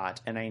I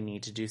thought, and I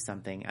need to do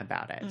something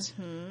about it.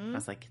 I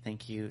was like,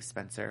 thank you,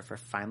 Spencer, for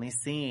finally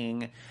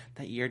seeing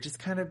that you're just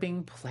kind of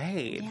being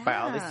played by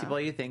all these people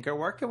you think are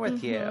working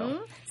with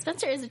you.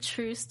 Spencer is a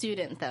true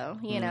student, though.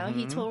 You know,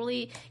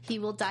 he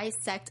will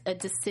dissect a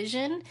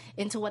decision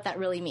into what that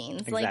really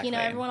means. Exactly. Like, you know,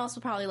 everyone else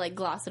will probably, like,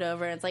 gloss it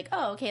over, and it's like,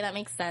 oh, okay, that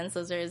makes sense.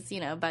 Those are his,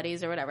 you know,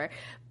 buddies or whatever.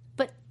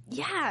 But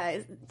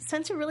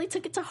Spencer really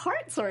took it to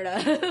heart, sort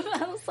of.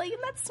 I was like,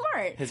 that's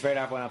smart. His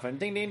radar went off and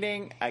ding, ding,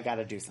 ding. I got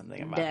to do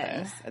something about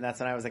this. And that's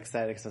when I was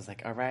excited because I was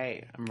like, all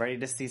right, I'm ready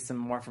to see some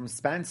more from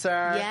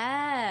Spencer.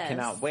 Yes.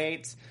 Cannot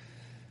wait.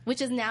 Which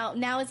is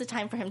now is the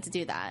time for him to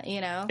do that,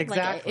 you know?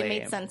 Exactly. Like it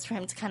made sense for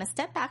him to kind of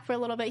step back for a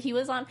little bit. He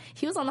was on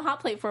the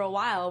hot plate for a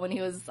while when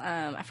he was,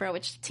 I forgot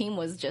which team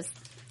was just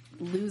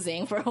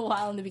losing for a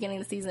while in the beginning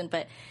of the season.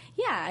 But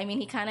yeah, I mean,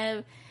 he kind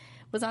of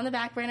was on the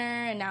back burner,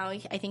 and now I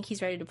think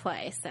he's ready to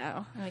play. So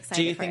I'm excited.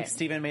 Do you think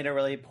Steven made a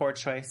really poor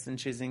choice in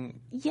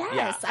choosing?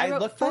 Yes, yeah, I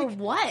wrote for like,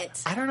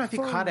 what? I don't know if you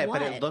caught it,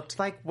 but it looked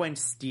like when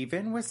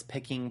Steven was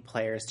picking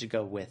players to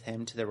go with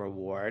him to the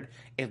reward,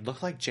 it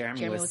looked like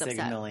Jeremy was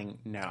signaling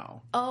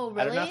no. Oh,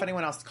 really? I don't know if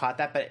anyone else caught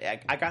that, but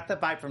I got the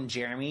vibe from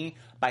Jeremy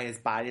by his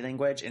body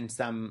language and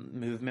some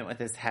movement with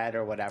his head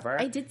or whatever.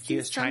 I did see he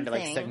was something. trying to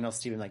like signal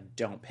Steven like,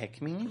 don't pick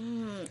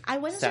me. I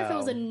wasn't sure if it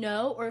was a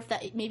no or if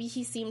that maybe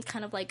he seemed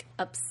kind of like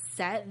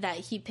upset that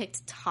he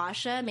picked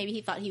Tasha. Maybe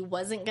he thought he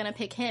wasn't going to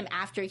pick him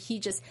after he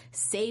just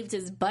saved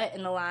his butt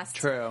in the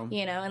last, in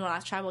the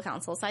last tribal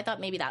council. So I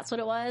thought maybe that's what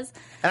it was.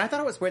 And I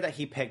thought it was weird that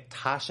he picked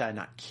Tasha and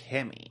not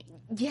Kimmy.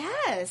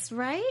 Yes,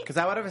 right? Because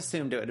I would have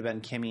assumed it would have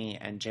been Kimmy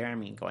and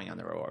Jeremy going on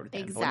the reward with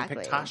him. Exactly. But when he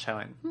picked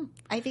Tasha,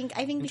 I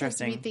think because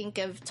we think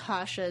of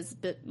Tasha as a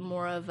bit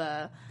more of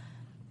a...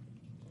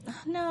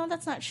 No,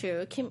 that's not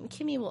true.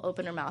 Kimmy will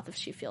open her mouth if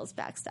she feels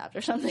backstabbed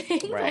or something.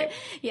 Right. But,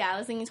 yeah, I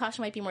was thinking Tasha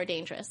might be more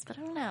dangerous, but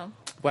I don't know.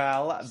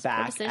 Well,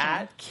 back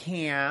at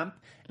camp,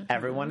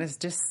 everyone is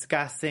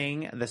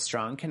discussing the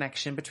strong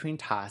connection between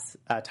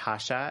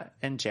Tasha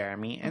and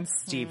Jeremy and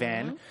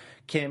Steven.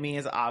 Kimmy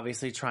is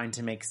obviously trying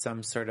to make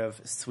some sort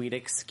of sweet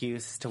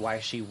excuse to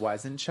why she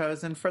wasn't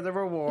chosen for the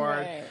reward.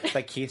 Right.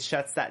 But Keith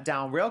shuts that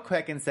down real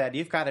quick and said,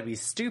 you've got to be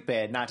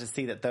stupid not to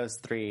see that those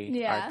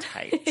three are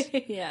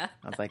tight. Yeah.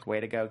 I was like, way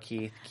to go,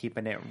 Keith.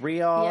 Keeping it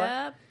real.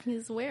 Yep.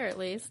 He's aware, at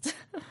least.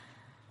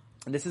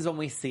 This is when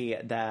we see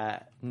the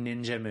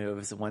ninja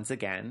moves once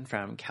again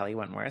from Kelly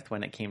Wentworth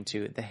when it came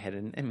to the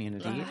hidden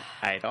immunity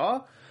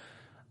idol.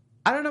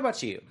 I don't know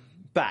about you,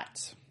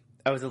 but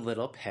I was a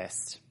little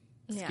pissed.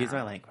 Excuse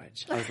my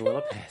language. I was a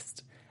little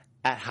pissed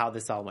at how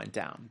this all went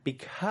down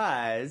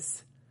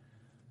because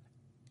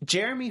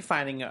Jeremy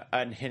finding a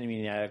hidden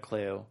immunity idol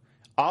clue,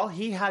 all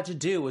he had to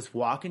do was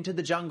walk into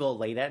the jungle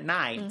late at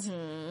night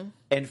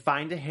and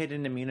find a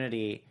hidden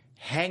immunity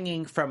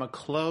hanging from a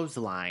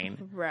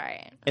clothesline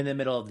in the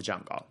middle of the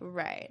jungle.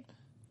 Right.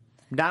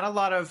 Not a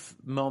lot of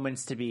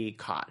moments to be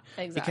caught.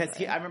 Exactly.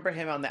 Because I remember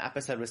him on the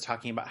episode was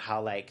talking about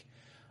how, like,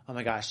 oh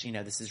my gosh,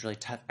 this is really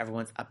tough.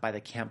 Everyone's up by the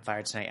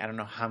campfire tonight. I don't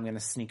know how I'm going to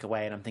sneak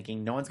away. And I'm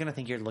thinking, no one's going to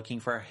think you're looking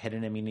for a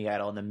hidden immunity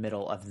idol in the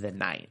middle of the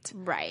night.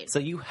 Right. So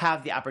you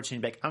have the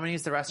opportunity to be like, I'm going to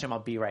use the restroom. I'll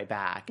be right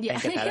back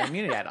and get that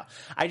immunity idol.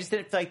 I just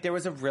didn't feel like there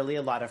was a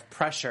lot of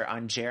pressure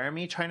on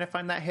Jeremy trying to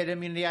find that hidden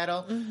immunity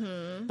idol.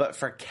 But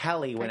for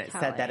Kelly, when it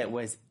said that it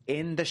was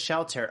in the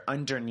shelter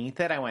underneath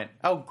it, I went,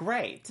 oh,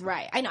 great.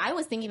 Right. I know. I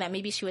was thinking that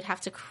maybe she would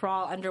have to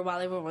crawl under while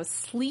everyone was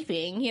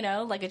sleeping,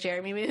 like a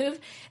Jeremy move,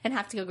 and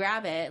have to go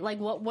grab it. Like,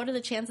 what are the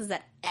chances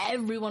that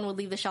everyone would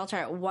leave the shelter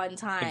at one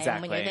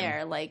time when you're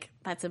there? Like,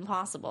 that's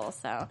impossible.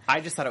 So I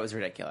just thought it was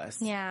ridiculous.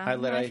 Yeah. I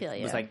literally feel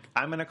you. was like,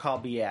 I'm going to call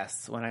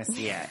BS when I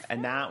see it.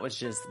 And that was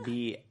just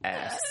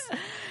BS.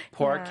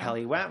 Poor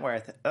Kelly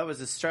Wentworth. That was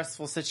a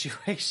stressful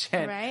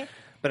situation. Right.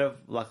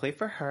 But luckily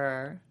for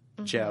her,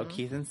 Joe,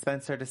 Keith, and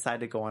Spencer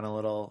decided to go on a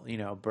little,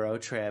 bro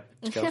trip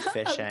to go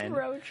fishing.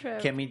 Bro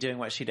trip. Kimmy doing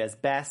what she does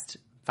best,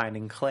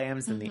 finding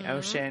clams in the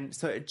ocean.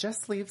 So it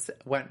just leaves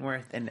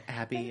Wentworth and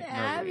Abby Maria.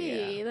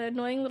 Abby, the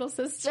annoying little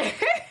sister.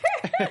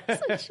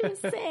 That's what she was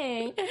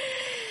saying.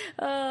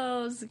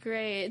 Oh, it was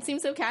great. It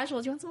seems so casual.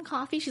 Do you want some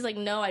coffee? She's like,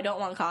 no, I don't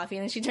want coffee.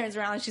 And then she turns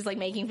around and she's like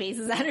making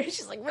faces at her.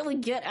 She's like, really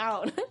get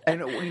out.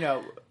 And,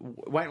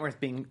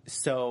 Wentworth being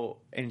so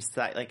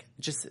inside, like,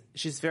 just,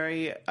 she's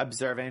very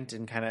observant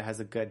and kind of has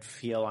a good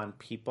feel on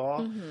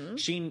people.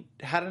 She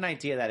had an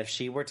idea that if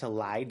she were to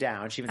lie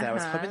down, she even said, I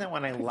was hoping that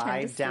when I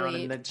lied down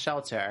in the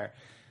shelter,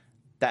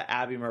 that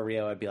Abby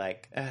Maria would be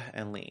like,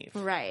 and leave.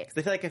 Right. Because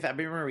I feel like if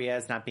Abby Maria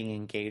is not being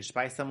engaged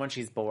by someone,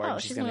 she's bored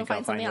and she's going to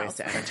go find ways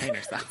to entertain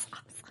herself.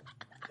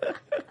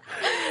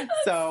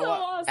 So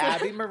awesome.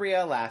 Abby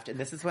Maria left, and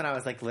this is when I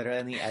was like literally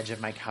on the edge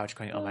of my couch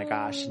going, oh my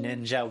gosh,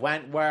 Ninja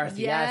Wentworth,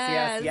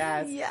 yes.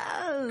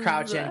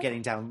 Crouching,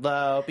 getting down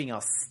low, being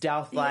all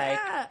stealth-like.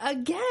 Yeah,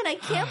 again, I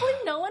can't believe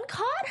no one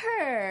caught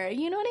her.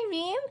 You know what I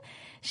mean?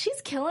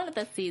 She's killing it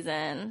this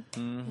season.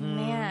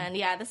 Man,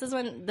 yeah, this is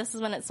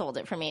when it sold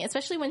it for me,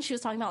 especially when she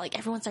was talking about like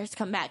everyone starts to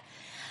come back.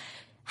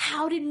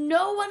 How did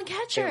no one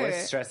catch her? It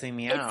was stressing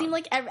me out. It seemed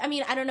like,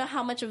 I don't know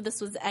how much of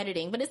this was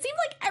editing, but it seemed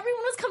like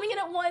everyone was coming in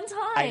at one time,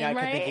 I know, I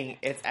kept thinking,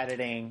 it's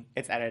editing.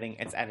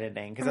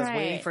 Because I was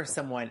waiting for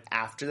someone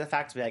after the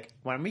fact to be like,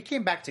 when we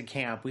came back to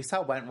camp, we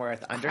saw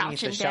Wentworth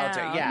underneath the shelter.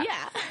 Down.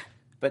 Yeah.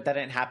 But that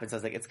didn't happen. So I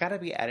was like, it's got to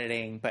be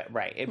editing. But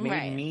it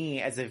made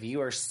me as a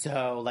viewer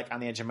so like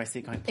on the edge of my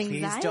seat going,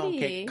 please don't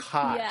get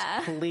caught.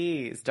 Yeah.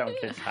 Please don't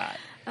get caught.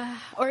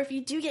 Or if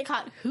you do get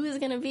caught, who is it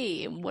going to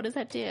be? What does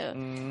that do?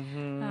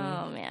 Mm-hmm.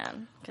 Oh,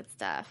 man. Good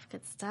stuff.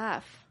 Good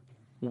stuff.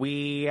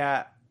 We,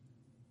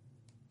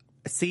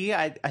 see,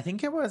 I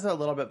think it was a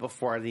little bit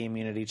before the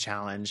immunity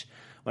challenge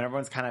when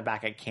everyone's kind of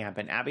back at camp,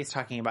 and Abby's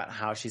talking about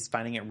how she's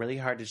finding it really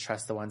hard to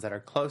trust the ones that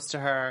are close to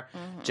her.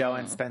 Mm-hmm. Joe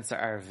and Spencer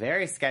are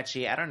very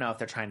sketchy. I don't know if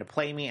they're trying to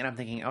play me, and I'm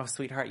thinking, oh,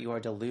 sweetheart, you are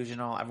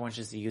delusional. Everyone's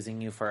just using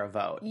you for a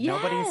vote.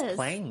 Yes, nobody's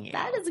playing you.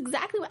 That is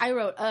exactly what I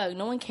wrote. Ugh,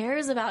 no one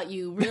cares about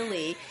you,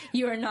 really.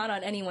 You are not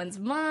on anyone's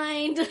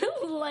mind.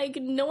 Like,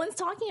 no one's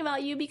talking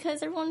about you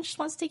because everyone just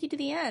wants to take you to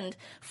the end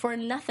for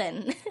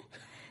nothing.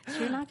 So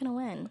you're not going to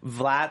win.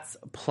 Vlat's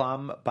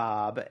Plum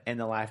Bob in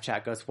the live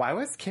chat goes, why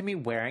was Kimmy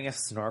wearing a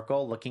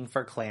snorkel looking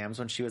for clams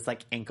when she was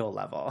like ankle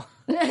level?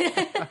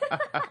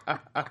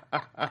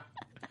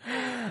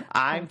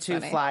 I'm too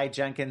funny. fly.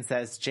 Jenkins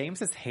says,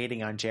 James is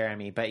hating on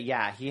Jeremy, but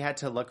yeah, he had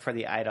to look for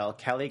the idol.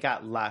 Kelly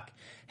got luck,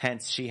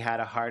 hence she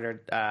had a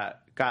harder,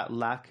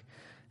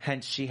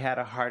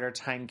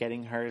 time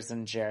getting hers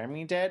than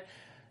Jeremy did.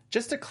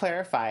 Just to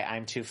clarify,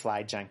 I'm too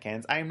fly,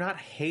 Jenkins. I'm not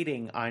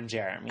hating on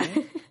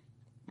Jeremy.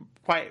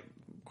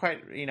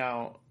 Quite, you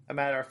know, a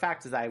matter of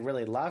fact is I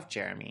really love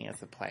Jeremy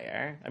as a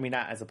player. I mean,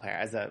 not as a player,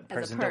 as a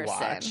person to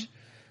watch.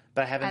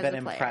 But I haven't been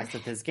impressed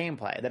with his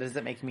gameplay. That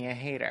doesn't make me a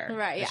hater.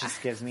 Right, yeah. It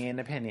just gives me an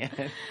opinion.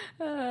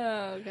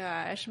 Oh,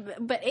 gosh.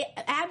 But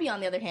Abby, on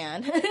the other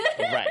hand.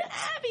 Right.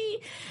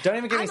 Abby. Don't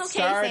even get me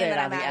started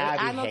on the Abby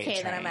I'm okay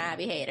hate that I'm an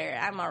Abby hater.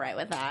 I'm all right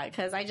with that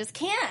because I just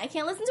can't. I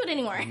can't listen to it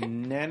anymore.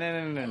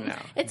 No.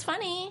 It's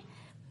funny,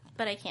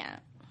 but I can't.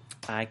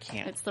 I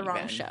can't. It's the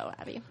wrong show,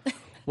 Abby.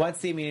 Once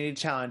the immunity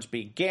challenge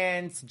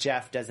begins,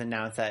 Jeff does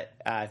announce that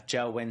if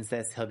Joe wins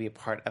this, he'll be a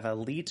part of an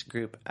elite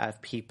group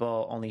of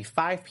people. Only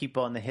 5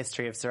 people in the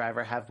history of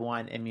Survivor have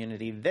won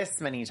immunity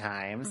this many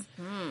times.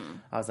 Mm-hmm.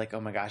 I was like,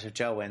 oh my gosh, if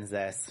Joe wins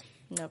this,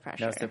 no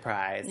pressure. No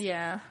surprise.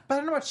 Yeah. But I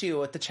don't know about you,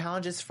 with the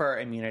challenges for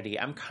immunity,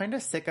 I'm kind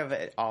of sick of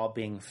it all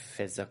being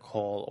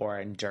physical or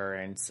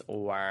endurance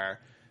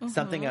or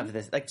something of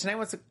this. Like, tonight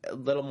was a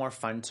little more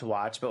fun to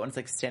watch, but when it's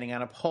like standing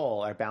on a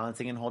pole or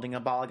balancing and holding a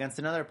ball against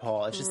another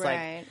pole, it's just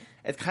like,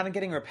 it's kind of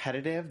getting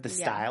repetitive, the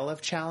style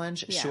of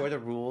challenge. Yeah. Sure, the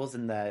rules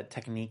and the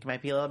technique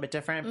might be a little bit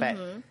different, but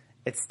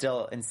it's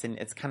still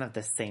it's kind of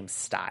the same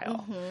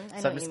style.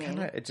 So I'm just kind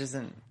of, it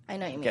doesn't I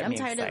know what you mean. get I'm me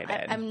tired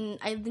excited.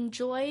 I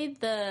enjoy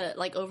the,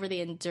 like, over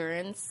the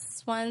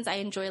endurance ones. I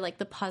enjoy, like,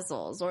 the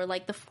puzzles or,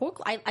 like, the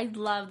folklore. I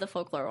love the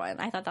folklore one.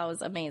 I thought that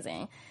was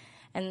amazing.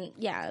 And,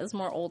 yeah, it was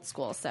more old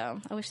school,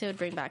 so I wish they would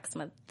bring back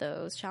some of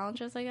those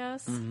challenges, I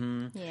guess.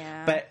 Mm-hmm.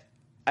 Yeah. But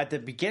at the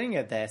beginning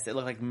of this, it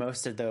looked like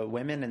most of the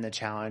women in the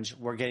challenge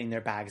were getting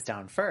their bags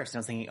down first. And I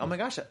was thinking, oh my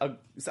gosh,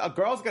 a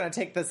girl's going to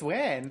take this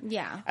win.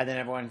 Yeah. And then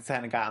everyone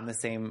kind of got on the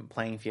same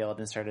playing field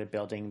and started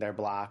building their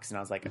blocks. And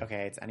I was like,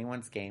 okay, it's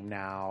anyone's game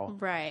now.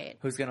 Right.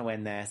 Who's going to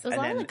win this? It was a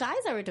lot of the guys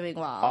that were doing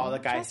well. All the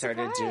guys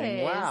started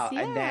doing well.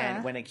 Yeah. And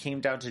then when it came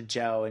down to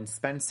Joe and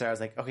Spencer, I was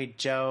like, okay,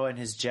 Joe and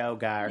his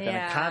Joga are going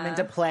to come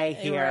into play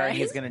here. Right.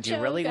 He's going to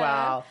do really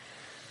well.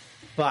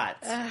 But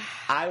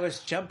I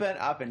was jumping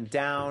up and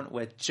down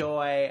with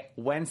joy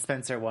when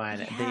Spencer won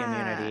the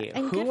immunity.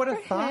 And who would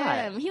have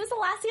thought? He was the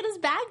last to get his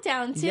bag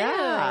down, too.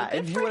 Yeah,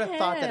 and who would have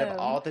thought that of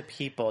all the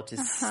people to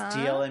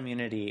steal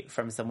immunity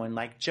from someone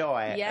like Joe,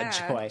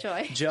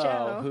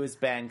 who's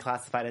been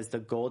classified as the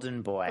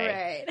golden boy.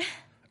 Right.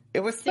 It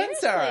was Spencer.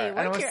 Seriously, and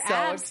it was your so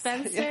abs,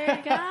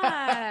 Spencer.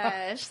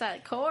 Gosh,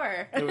 that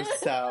core. It was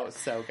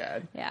so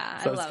good. Yeah,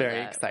 so I was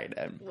very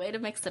excited. Way to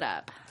mix it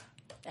up.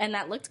 And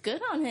that looked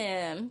good on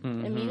him.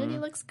 Mm-hmm. Immunity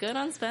looks good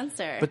on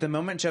Spencer. But the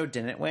moment Joe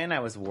didn't win, I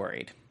was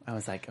worried. I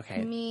was like,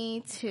 okay.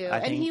 Me too.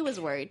 And he was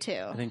worried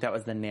too. I think that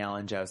was the nail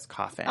in Joe's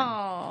coffin.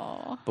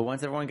 Oh. But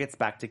once everyone gets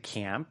back to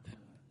camp,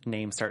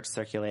 names start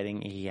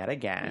circulating yet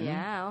again.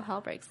 Yeah, all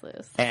hell breaks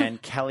loose.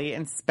 And Kelly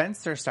and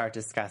Spencer start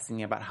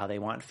discussing about how they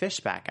want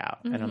Fish back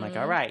out. Mm-hmm. And I'm like,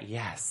 all right,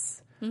 yes.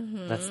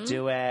 Mm-hmm. Let's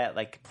do it.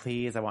 Like,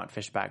 please, I want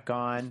Fish back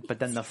gone. But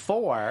then the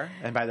 4,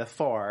 and by the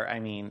 4, I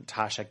mean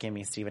Tasha,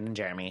 Gimme, Steven, and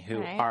Jeremy,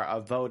 who are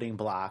a voting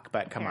block.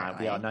 But come on,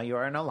 we all know you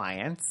are an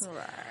alliance.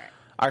 Right.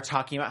 Are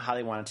talking about how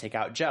they want to take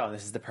out Joe, and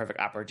this is the perfect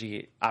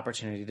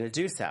opportunity to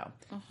do so.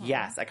 Mm-hmm.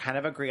 Yes, I kind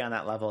of agree on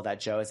that level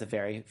that Joe is a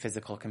very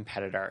physical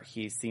competitor.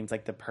 He seems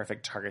like the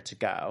perfect target to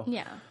go.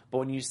 Yeah. But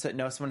when you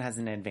know someone has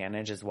an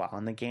advantage as well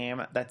in the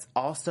game, that's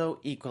also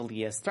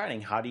equally as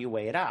threatening. How do you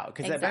weigh it out?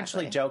 Because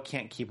eventually Joe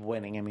can't keep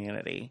winning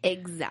immunity.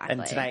 Exactly.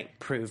 And tonight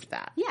proved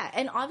that. Yeah,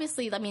 and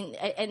obviously, I mean,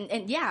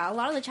 and yeah, a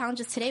lot of the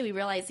challenges today, we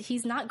realize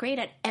he's not great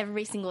at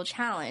every single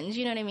challenge.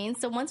 You know what I mean?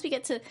 So once we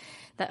get to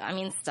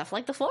stuff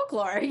like the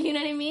folklore, you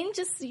know what I mean?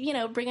 Just,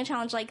 bring a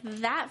challenge like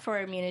that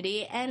for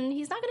immunity, and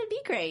he's not going to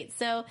be great.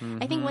 So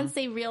I think once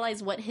they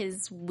realize what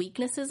his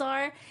weaknesses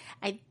are,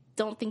 I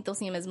don't think they'll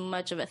see him as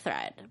much of a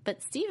threat.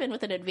 But Steven,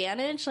 with an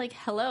advantage, like,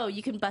 hello,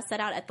 you can bust that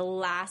out at the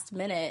last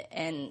minute,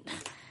 and,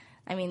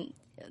 I mean,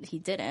 he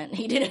didn't.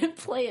 He didn't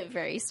play it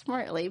very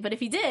smartly. But if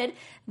he did,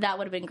 that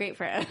would have been great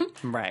for him.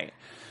 Right.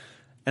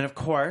 And of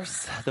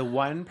course, the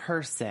one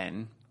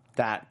person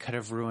that could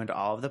have ruined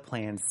all of the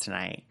plans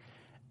tonight,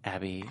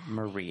 Abby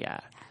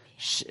Maria.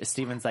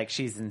 Steven's like,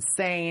 she's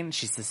insane.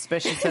 She's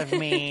suspicious of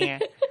me.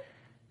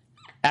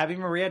 Abby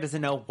Maria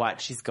doesn't know what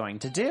she's going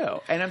to do.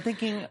 And I'm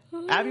thinking,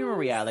 Abby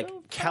Maria, like,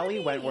 so Kelly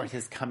Wentworth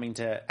is coming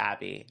to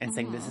Abby and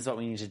saying, this is what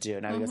we need to do.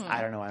 And Abby goes,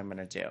 I don't know what I'm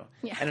going to do.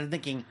 Yeah. And I'm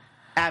thinking,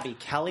 Abby,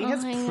 Kelly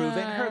has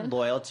proven her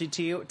loyalty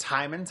to you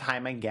time and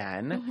time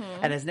again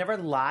and has never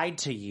lied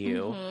to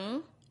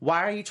you.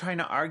 Why are you trying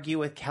to argue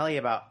with Kelly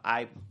about,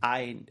 I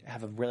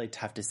have a really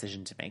tough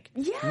decision to make?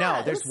 Yeah,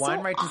 no, there's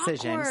one right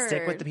decision.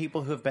 Stick with the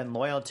people who have been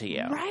loyal to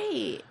you.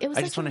 Right.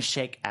 I just want to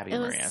shake Abby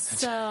Maria. It was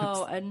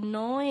so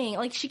annoying.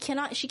 Like, she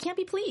can't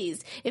be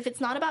pleased. If it's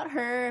not about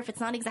her, if it's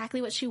not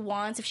exactly what she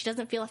wants, if she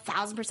doesn't feel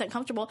 1,000%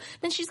 comfortable,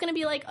 then she's going to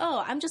be like,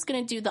 oh, I'm just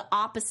going to do the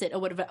opposite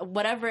of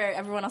whatever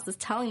everyone else is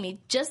telling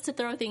me just to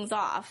throw things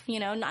off. You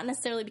know, not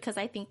necessarily because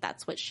I think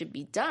that's what should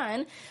be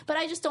done, but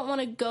I just don't want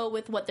to go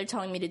with what they're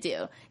telling me to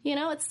do. You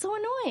know, it's so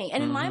annoying.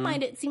 And in my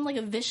mind, it seemed like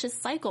a vicious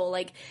cycle.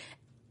 Like,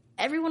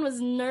 everyone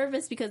was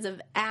nervous because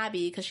of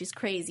Abby, because she's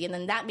crazy. And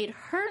then that made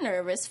her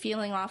nervous,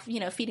 feeding off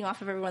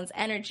of everyone's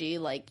energy.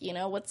 Like, you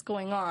know, what's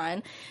going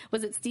on?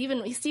 Was it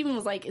Steven? Steven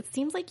was like, it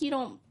seems like you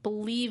don't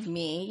believe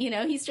me. You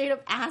know, he straight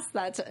up asked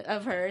that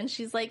of her. And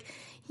she's like,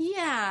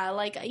 yeah,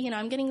 like, you know,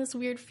 I'm getting this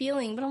weird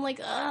feeling. But I'm like,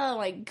 oh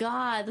my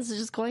God, this is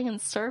just going in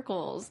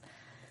circles.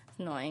 It's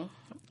annoying.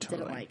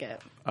 Totally. Didn't like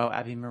it. Oh,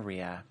 Abby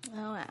Maria.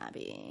 Oh,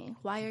 Abby.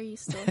 Why are you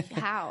still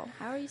How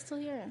are you still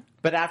here?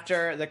 But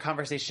after the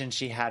conversation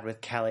she had with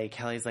Kelly,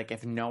 Kelly's like,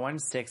 if no one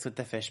sticks with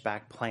the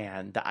fishback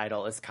plan, the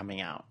idol is coming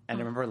out. And I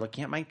remember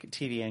looking at my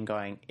TV and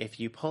going, if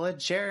you pull a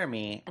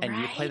Jeremy and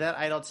you play that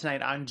idol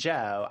tonight on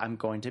Joe, I'm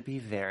going to be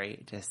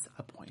very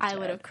disappointed. I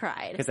would have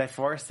cried. Because I,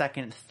 for a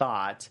second,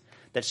 thought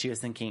that she was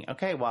thinking,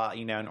 okay, well,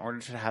 you know, in order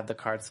to have the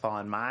cards fall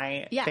in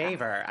my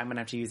favor, I'm going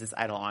to have to use this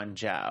idol on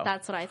Joe.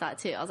 That's what I thought,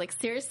 too. I was like,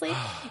 seriously?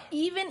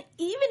 even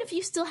if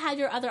you still had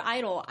your other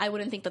idol, I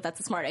wouldn't think that that's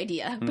a smart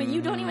idea. But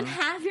you don't even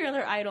have your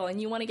other idol, and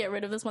you want to get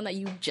rid of this one that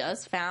you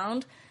just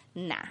found?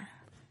 Nah.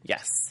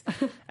 Yes.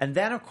 And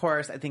then, of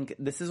course, I think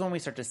this is when we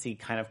start to see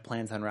kind of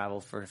plans unravel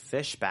for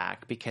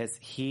Fishback, because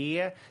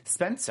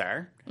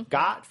Spencer,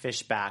 got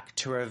Fishback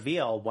to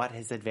reveal what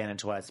his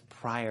advantage was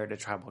prior to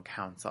Tribal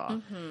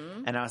Council.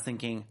 And I was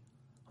thinking,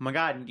 oh my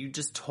God, you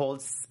just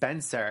told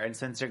Spencer. And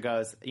Spencer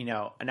goes, you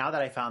know, now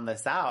that I found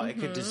this out, it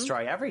could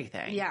destroy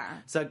everything. Yeah.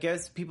 So it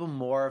gives people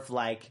more of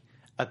like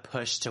a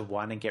push to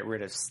want to get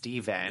rid of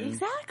Steven.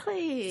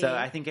 Exactly. So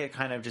I think it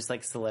kind of just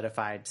like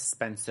solidified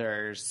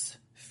Spencer's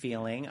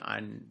feeling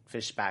on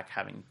Fishback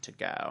having to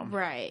go.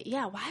 Right.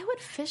 Yeah. Why would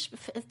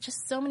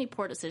just so many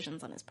poor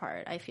decisions on his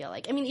part, I feel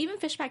like. I mean, even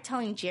Fishback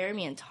telling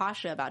Jeremy and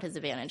Tasha about his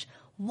advantage.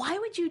 Why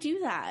would you do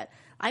that?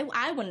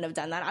 I wouldn't have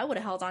done that. I would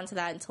have held on to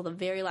that until the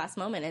very last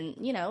moment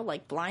and, you know,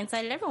 like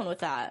blindsided everyone with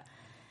that.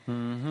 But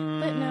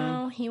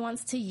no, he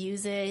wants to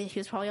use it. He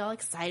was probably all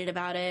excited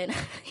about it.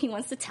 He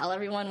wants to tell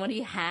everyone what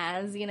he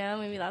has, you know?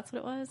 Maybe that's what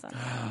it was.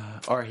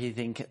 Or he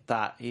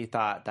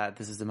thought that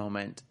this is the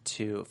moment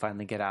to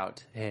finally get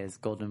out his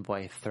golden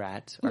boy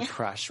threat, or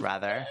crush,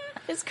 rather.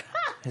 His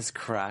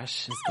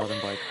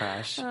golden boy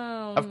crush.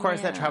 Oh, of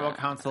course, at Tribal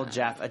Council,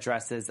 Jeff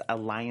addresses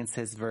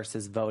alliances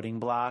versus voting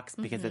blocks,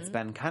 because it's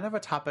been kind of a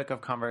topic of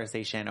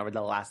conversation over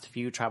the last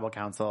few Tribal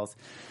Councils.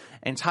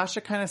 And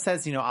Tasha kind of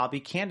says, you know, I'll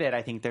be candid,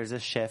 I think there's a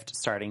shift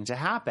starting to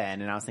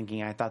happen. And I was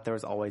thinking, I thought there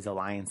was always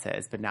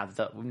alliances. But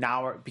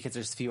now because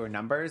there's fewer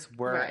numbers,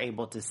 we're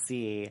able to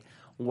see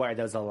where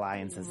those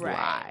alliances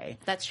lie.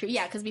 That's true.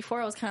 Yeah, because before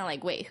it was kind of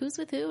like, wait, who's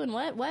with who and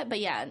what? But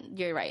yeah,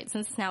 you're right.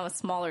 Since it's now a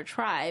smaller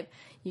tribe,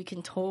 you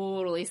can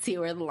totally see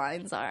where the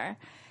lines are.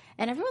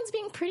 And everyone's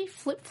being pretty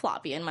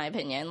flip-floppy, in my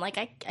opinion. Like,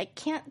 I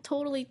can't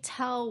totally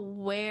tell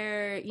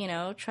where, you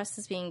know, trust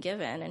is being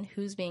given and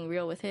who's being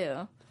real with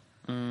who.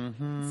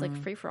 It's like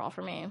free-for-all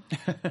for me.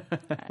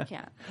 I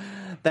can't.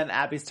 Then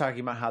Abby's talking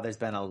about how there's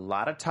been a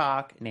lot of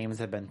talk. Names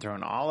have been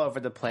thrown all over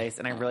the place.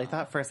 And I really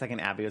thought for a second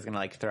Abby was going to,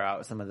 like, throw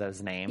out some of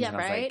those names. Yeah, and I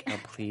was like, oh,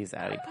 please,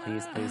 Abby,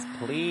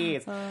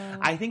 please.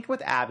 I think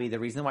with Abby, the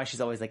reason why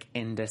she's always, like,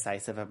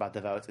 indecisive about the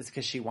votes is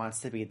because she wants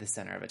to be the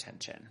center of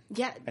attention.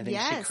 Yeah, I think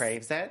she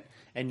craves it.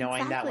 And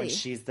knowing that when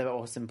she's the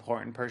most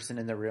important person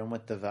in the room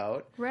with the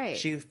vote,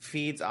 she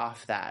feeds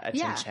off that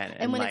attention. Yeah.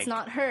 And when it's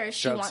not her,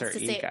 she wants to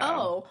say,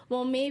 oh,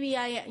 well, maybe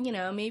I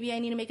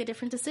need to make a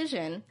different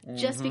decision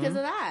just because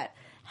of that.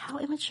 How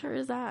immature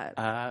is that?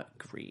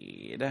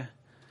 Agreed.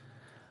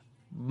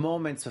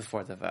 Moments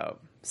before the vote,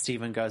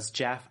 Steven goes,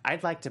 Jeff,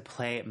 I'd like to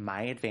play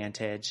my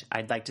advantage.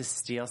 I'd like to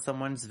steal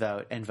someone's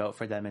vote and vote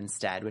for them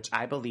instead, which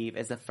I believe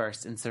is a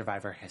first in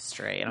Survivor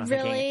history. And I was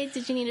thinking,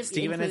 did you need to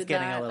Steven is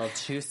getting a little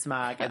too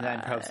smug. And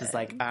then Probst is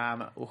like,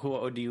 who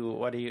are you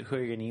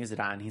going to use it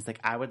on? He's like,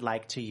 I would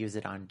like to use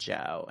it on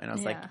Joe. And I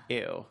was like,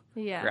 ew,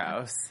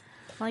 gross.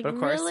 Like, but of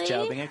course, really?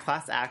 Joe, being a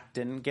class act,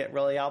 didn't get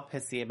really all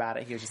pissy about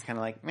it. He was just kind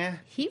of like, meh,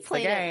 he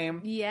played the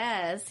game.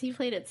 Yes, he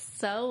played it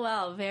so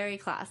well. Very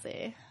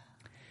classy.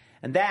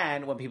 And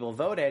then when people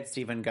voted,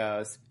 Steven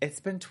goes, it's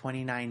been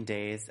 29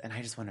 days and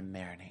I just want to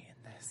marinate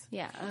in this.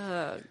 Yeah.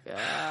 Oh,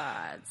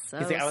 God. So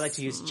He's like, I would like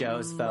to use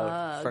Joe's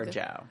vote for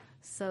Joe.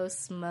 So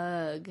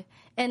smug.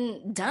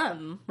 And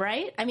dumb,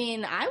 right? I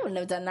mean, I wouldn't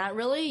have done that,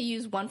 really.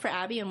 Use one for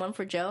Abby and one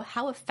for Joe.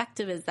 How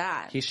effective is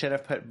that? He should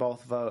have put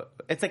both votes.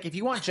 It's like, if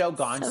you want Joe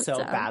gone so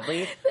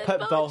badly,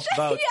 put both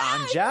Joe. votes on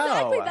Joe.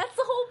 Exactly. That's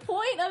the whole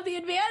point of the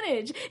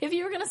advantage. If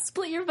you were going to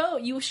split your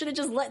vote, you should have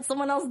just let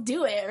someone else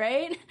do it,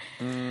 right?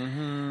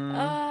 Mm-hmm.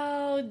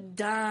 Oh,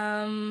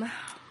 dumb.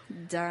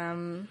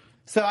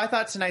 So I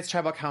thought tonight's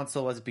tribal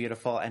council was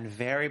beautiful and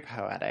very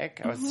poetic.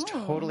 I was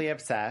totally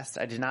obsessed.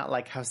 I did not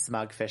like how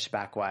smug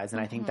Fishback was,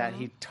 and I think that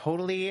he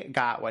totally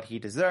got what he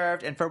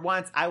deserved. And for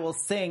once, I will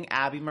sing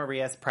Abby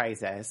Maria's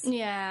praises.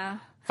 Yeah.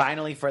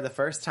 Finally, for the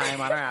first time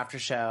on our after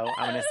show,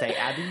 I'm going to say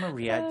Abby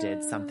Maria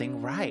did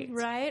something right.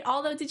 Right.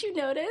 Although, did you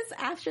notice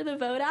after the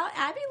vote out,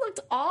 Abby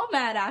looked all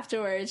mad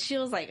afterwards. She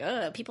was like,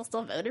 "Ugh, people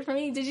still voted for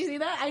me." Did you see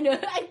that? I know.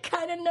 I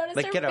kind of noticed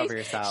like, her get face. over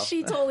yourself.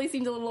 She totally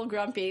seemed a little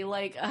grumpy.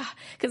 Like,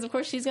 because of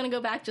course she's going to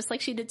go back just like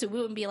she did to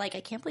Wu and be like,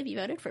 "I can't believe you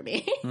voted for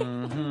me."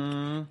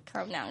 Mm-hmm.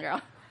 Calm down,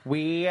 girl.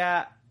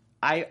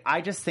 I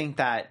just think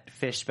that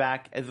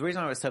Fishback, the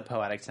reason why it was so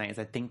poetic tonight is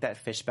I think that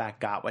Fishback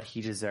got what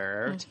he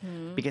deserved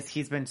because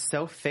he's been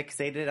so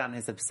fixated on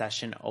his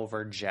obsession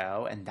over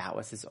Joe, and that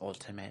was his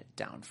ultimate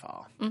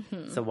downfall.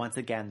 So once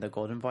again, the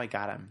golden boy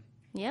got him.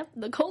 Yep,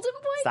 the golden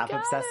boy Stop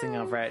got obsessing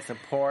him. over it. So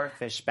poor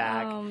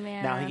Fishback. Oh,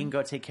 man. Now he can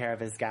go take care of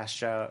his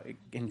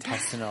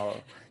gastrointestinal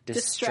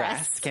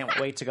distress. Can't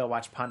wait to go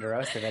watch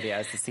Ponderosa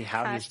videos to see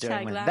how he's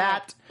doing with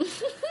that.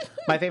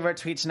 My favorite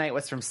tweet tonight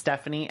was from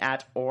Stephanie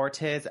at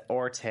Ortiz.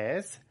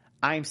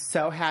 I'm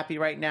so happy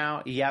right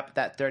now. Yep,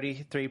 that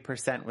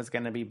 33% was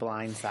going to be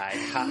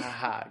blindside. Ha ha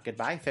ha.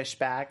 Goodbye,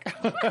 Fishback.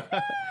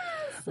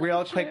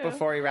 Real quick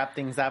before we wrap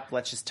things up,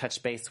 let's just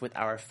touch base with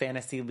our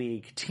fantasy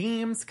league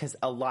teams because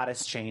a lot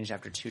has changed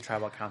after 2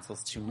 tribal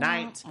councils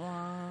tonight.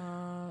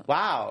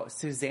 Wow,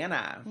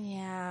 Susanna.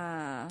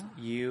 Yeah.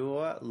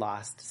 You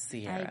lost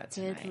Sierra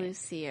tonight. I did lose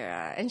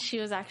Sierra. And she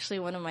was actually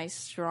one of my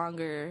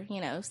stronger,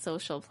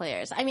 social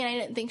players. I mean, I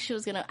didn't think she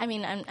was going to, I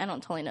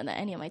don't totally know that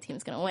any of my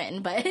team's going to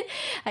win, but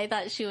I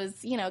thought she was,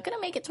 going to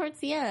make it towards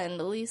the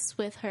end, at least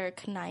with her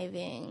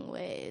conniving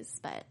ways.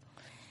 But,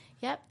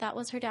 yep, that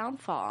was her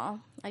downfall.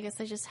 I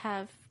guess I just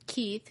have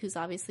Keith, who's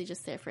obviously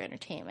just there for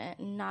entertainment,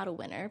 not a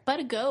winner,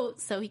 but a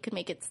GOAT, so he could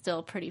make it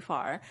still pretty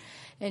far.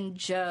 And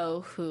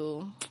Joe,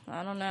 who,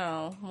 I don't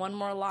know, one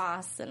more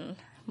loss and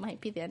might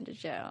be the end of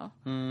Joe.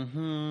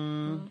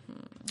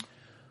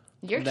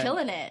 You're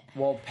killing it.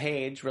 Well,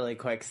 Paige, really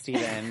quick,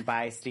 Steven,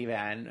 by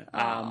Steven.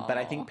 But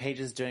I think Paige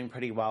is doing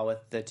pretty well with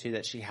the 2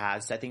 that she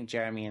has. I think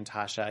Jeremy and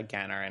Tasha,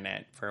 again, are in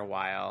it for a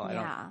while.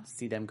 Yeah. I don't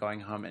see them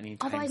going home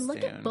anytime soon. Although I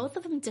look at both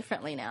of them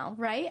differently now,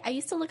 right? I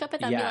used to look up at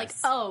them and be like,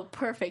 oh,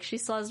 perfect. She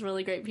still has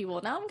really great people.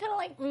 Now I'm kind of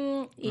like,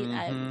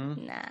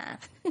 nah.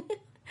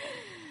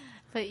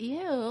 But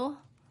you...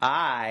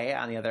 I,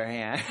 on the other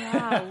hand,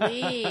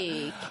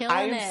 killing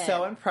I am it.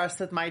 so impressed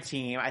with my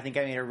team. I think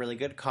I made a really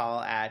good call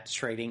at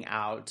trading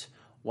out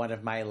one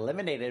of my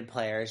eliminated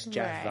players,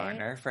 Jeff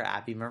Varner, for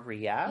Abby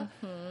Maria.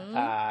 So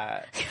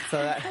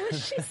that,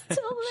 she's still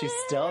there. She's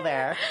still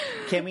there.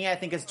 Kimmy, I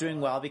think, is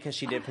doing well because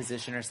she did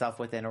position herself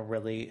within a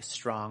really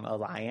strong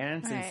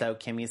alliance. Right. And so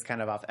Kimmy's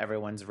kind of off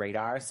everyone's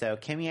radar. So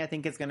Kimmy, I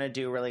think, is going to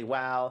do really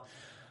well.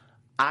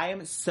 I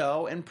am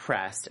so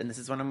impressed, and this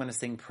is when I'm going to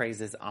sing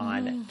praises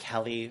on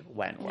Kelly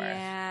Wentworth.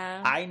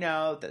 Yeah. I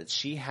know that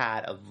she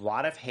had a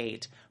lot of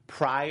hate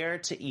prior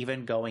to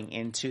even going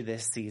into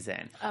this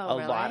season. Oh,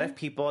 a lot of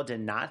people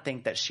did not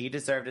think that she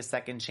deserved a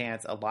second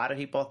chance. A lot of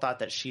people thought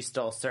that she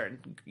stole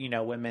certain,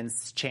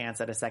 women's chance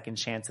at a second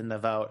chance in the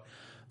vote.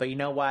 But you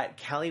know what?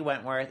 Kelly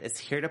Wentworth is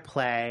here to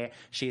play.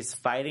 She's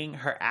fighting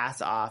her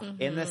ass off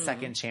in the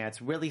second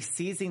chance, really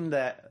seizing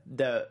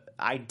the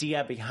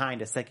idea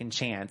behind a second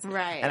chance.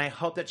 Right. And I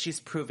hope that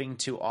she's proving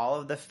to all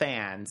of the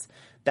fans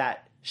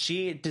that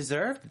she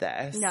deserved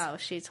this. No,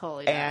 she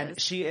totally does. And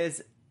she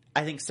is,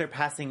 I think,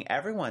 surpassing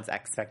everyone's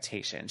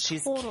expectations.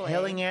 She's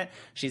killing it.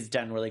 She's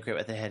done really great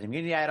with the Hidden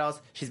Immunity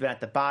Idols. She's been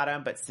at the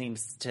bottom, but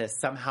seems to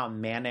somehow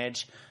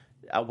manage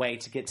a way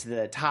to get to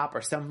the top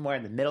or somewhere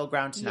in the middle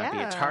ground to not be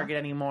a target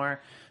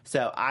anymore.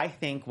 So I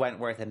think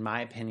Wentworth, in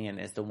my opinion,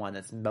 is the one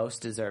that's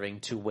most deserving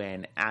to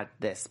win at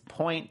this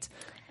point.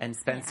 And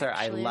Spencer,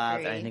 I love,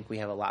 and I think we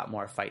have a lot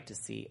more fight to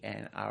see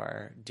in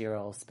our dear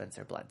old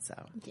Spencer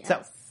Bledsoe. Yes.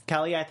 So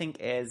Kelly, I think,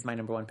 is my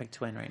number 1 pick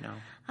to win right now.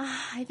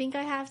 I think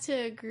I have to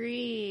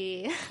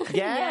agree.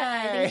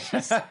 Yeah, I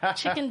think she's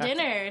chicken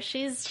dinner.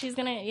 She's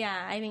gonna.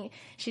 Yeah, I think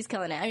she's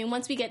killing it. I mean,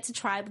 once we get to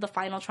the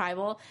final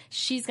tribal,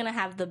 she's gonna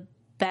have the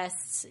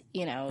best,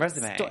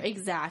 resume.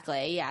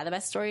 Exactly. Yeah, the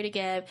best story to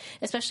give,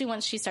 especially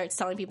once she starts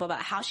telling people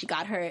about how she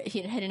got her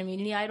Hidden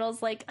Immunity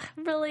Idols. Like,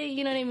 really,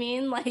 you know what I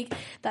mean? Like,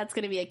 that's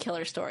going to be a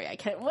killer story. I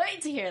can't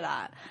wait to hear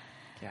that.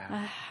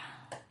 Yeah.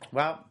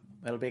 Well,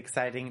 it'll be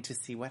exciting to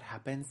see what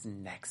happens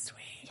next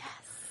week. Yes.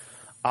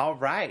 All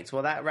right.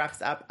 Well, that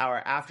wraps up our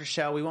after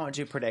show. We won't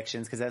do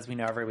predictions because, as we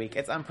know every week,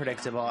 it's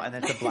unpredictable and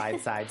it's a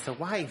blind side. So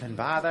why even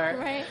bother?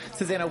 Right.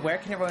 Susanna, where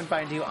can everyone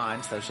find you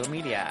on social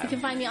media? You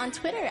can find me on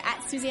Twitter at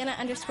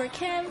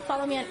Susanna_Kim.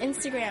 Follow me on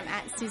Instagram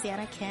at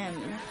Susanna Kim.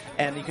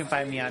 And you can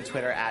find me on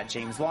Twitter at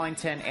James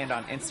Wallington and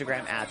on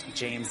Instagram at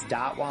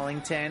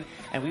James.Wallington.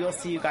 And we will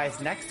see you guys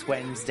next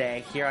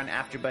Wednesday here on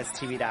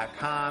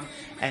AfterBuzzTV.com.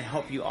 And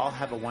hope you all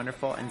have a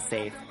wonderful and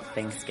safe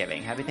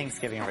Thanksgiving. Happy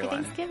Thanksgiving,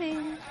 everyone. Happy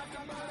Thanksgiving.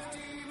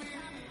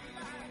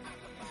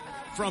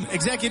 From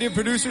executive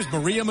producers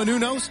Maria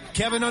Menounos,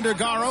 Kevin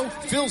Undergaro,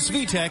 Phil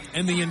Svitek,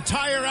 and the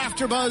entire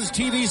AfterBuzz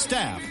TV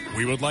staff,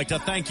 we would like to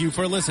thank you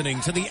for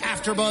listening to the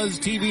AfterBuzz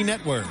TV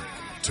network.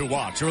 To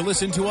watch or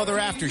listen to other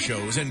after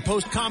shows and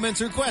post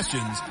comments or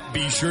questions,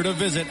 be sure to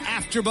visit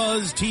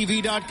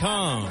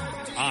AfterBuzzTV.com.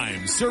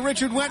 I'm Sir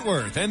Richard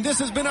Wentworth, and this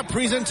has been a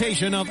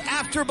presentation of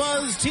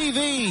AfterBuzz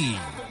TV.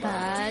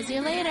 Buzz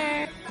you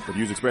later. The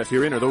views expressed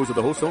herein are those of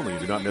the hosts only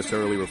and do not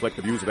necessarily reflect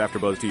the views of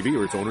AfterBuzz TV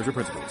or its owners or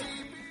principals.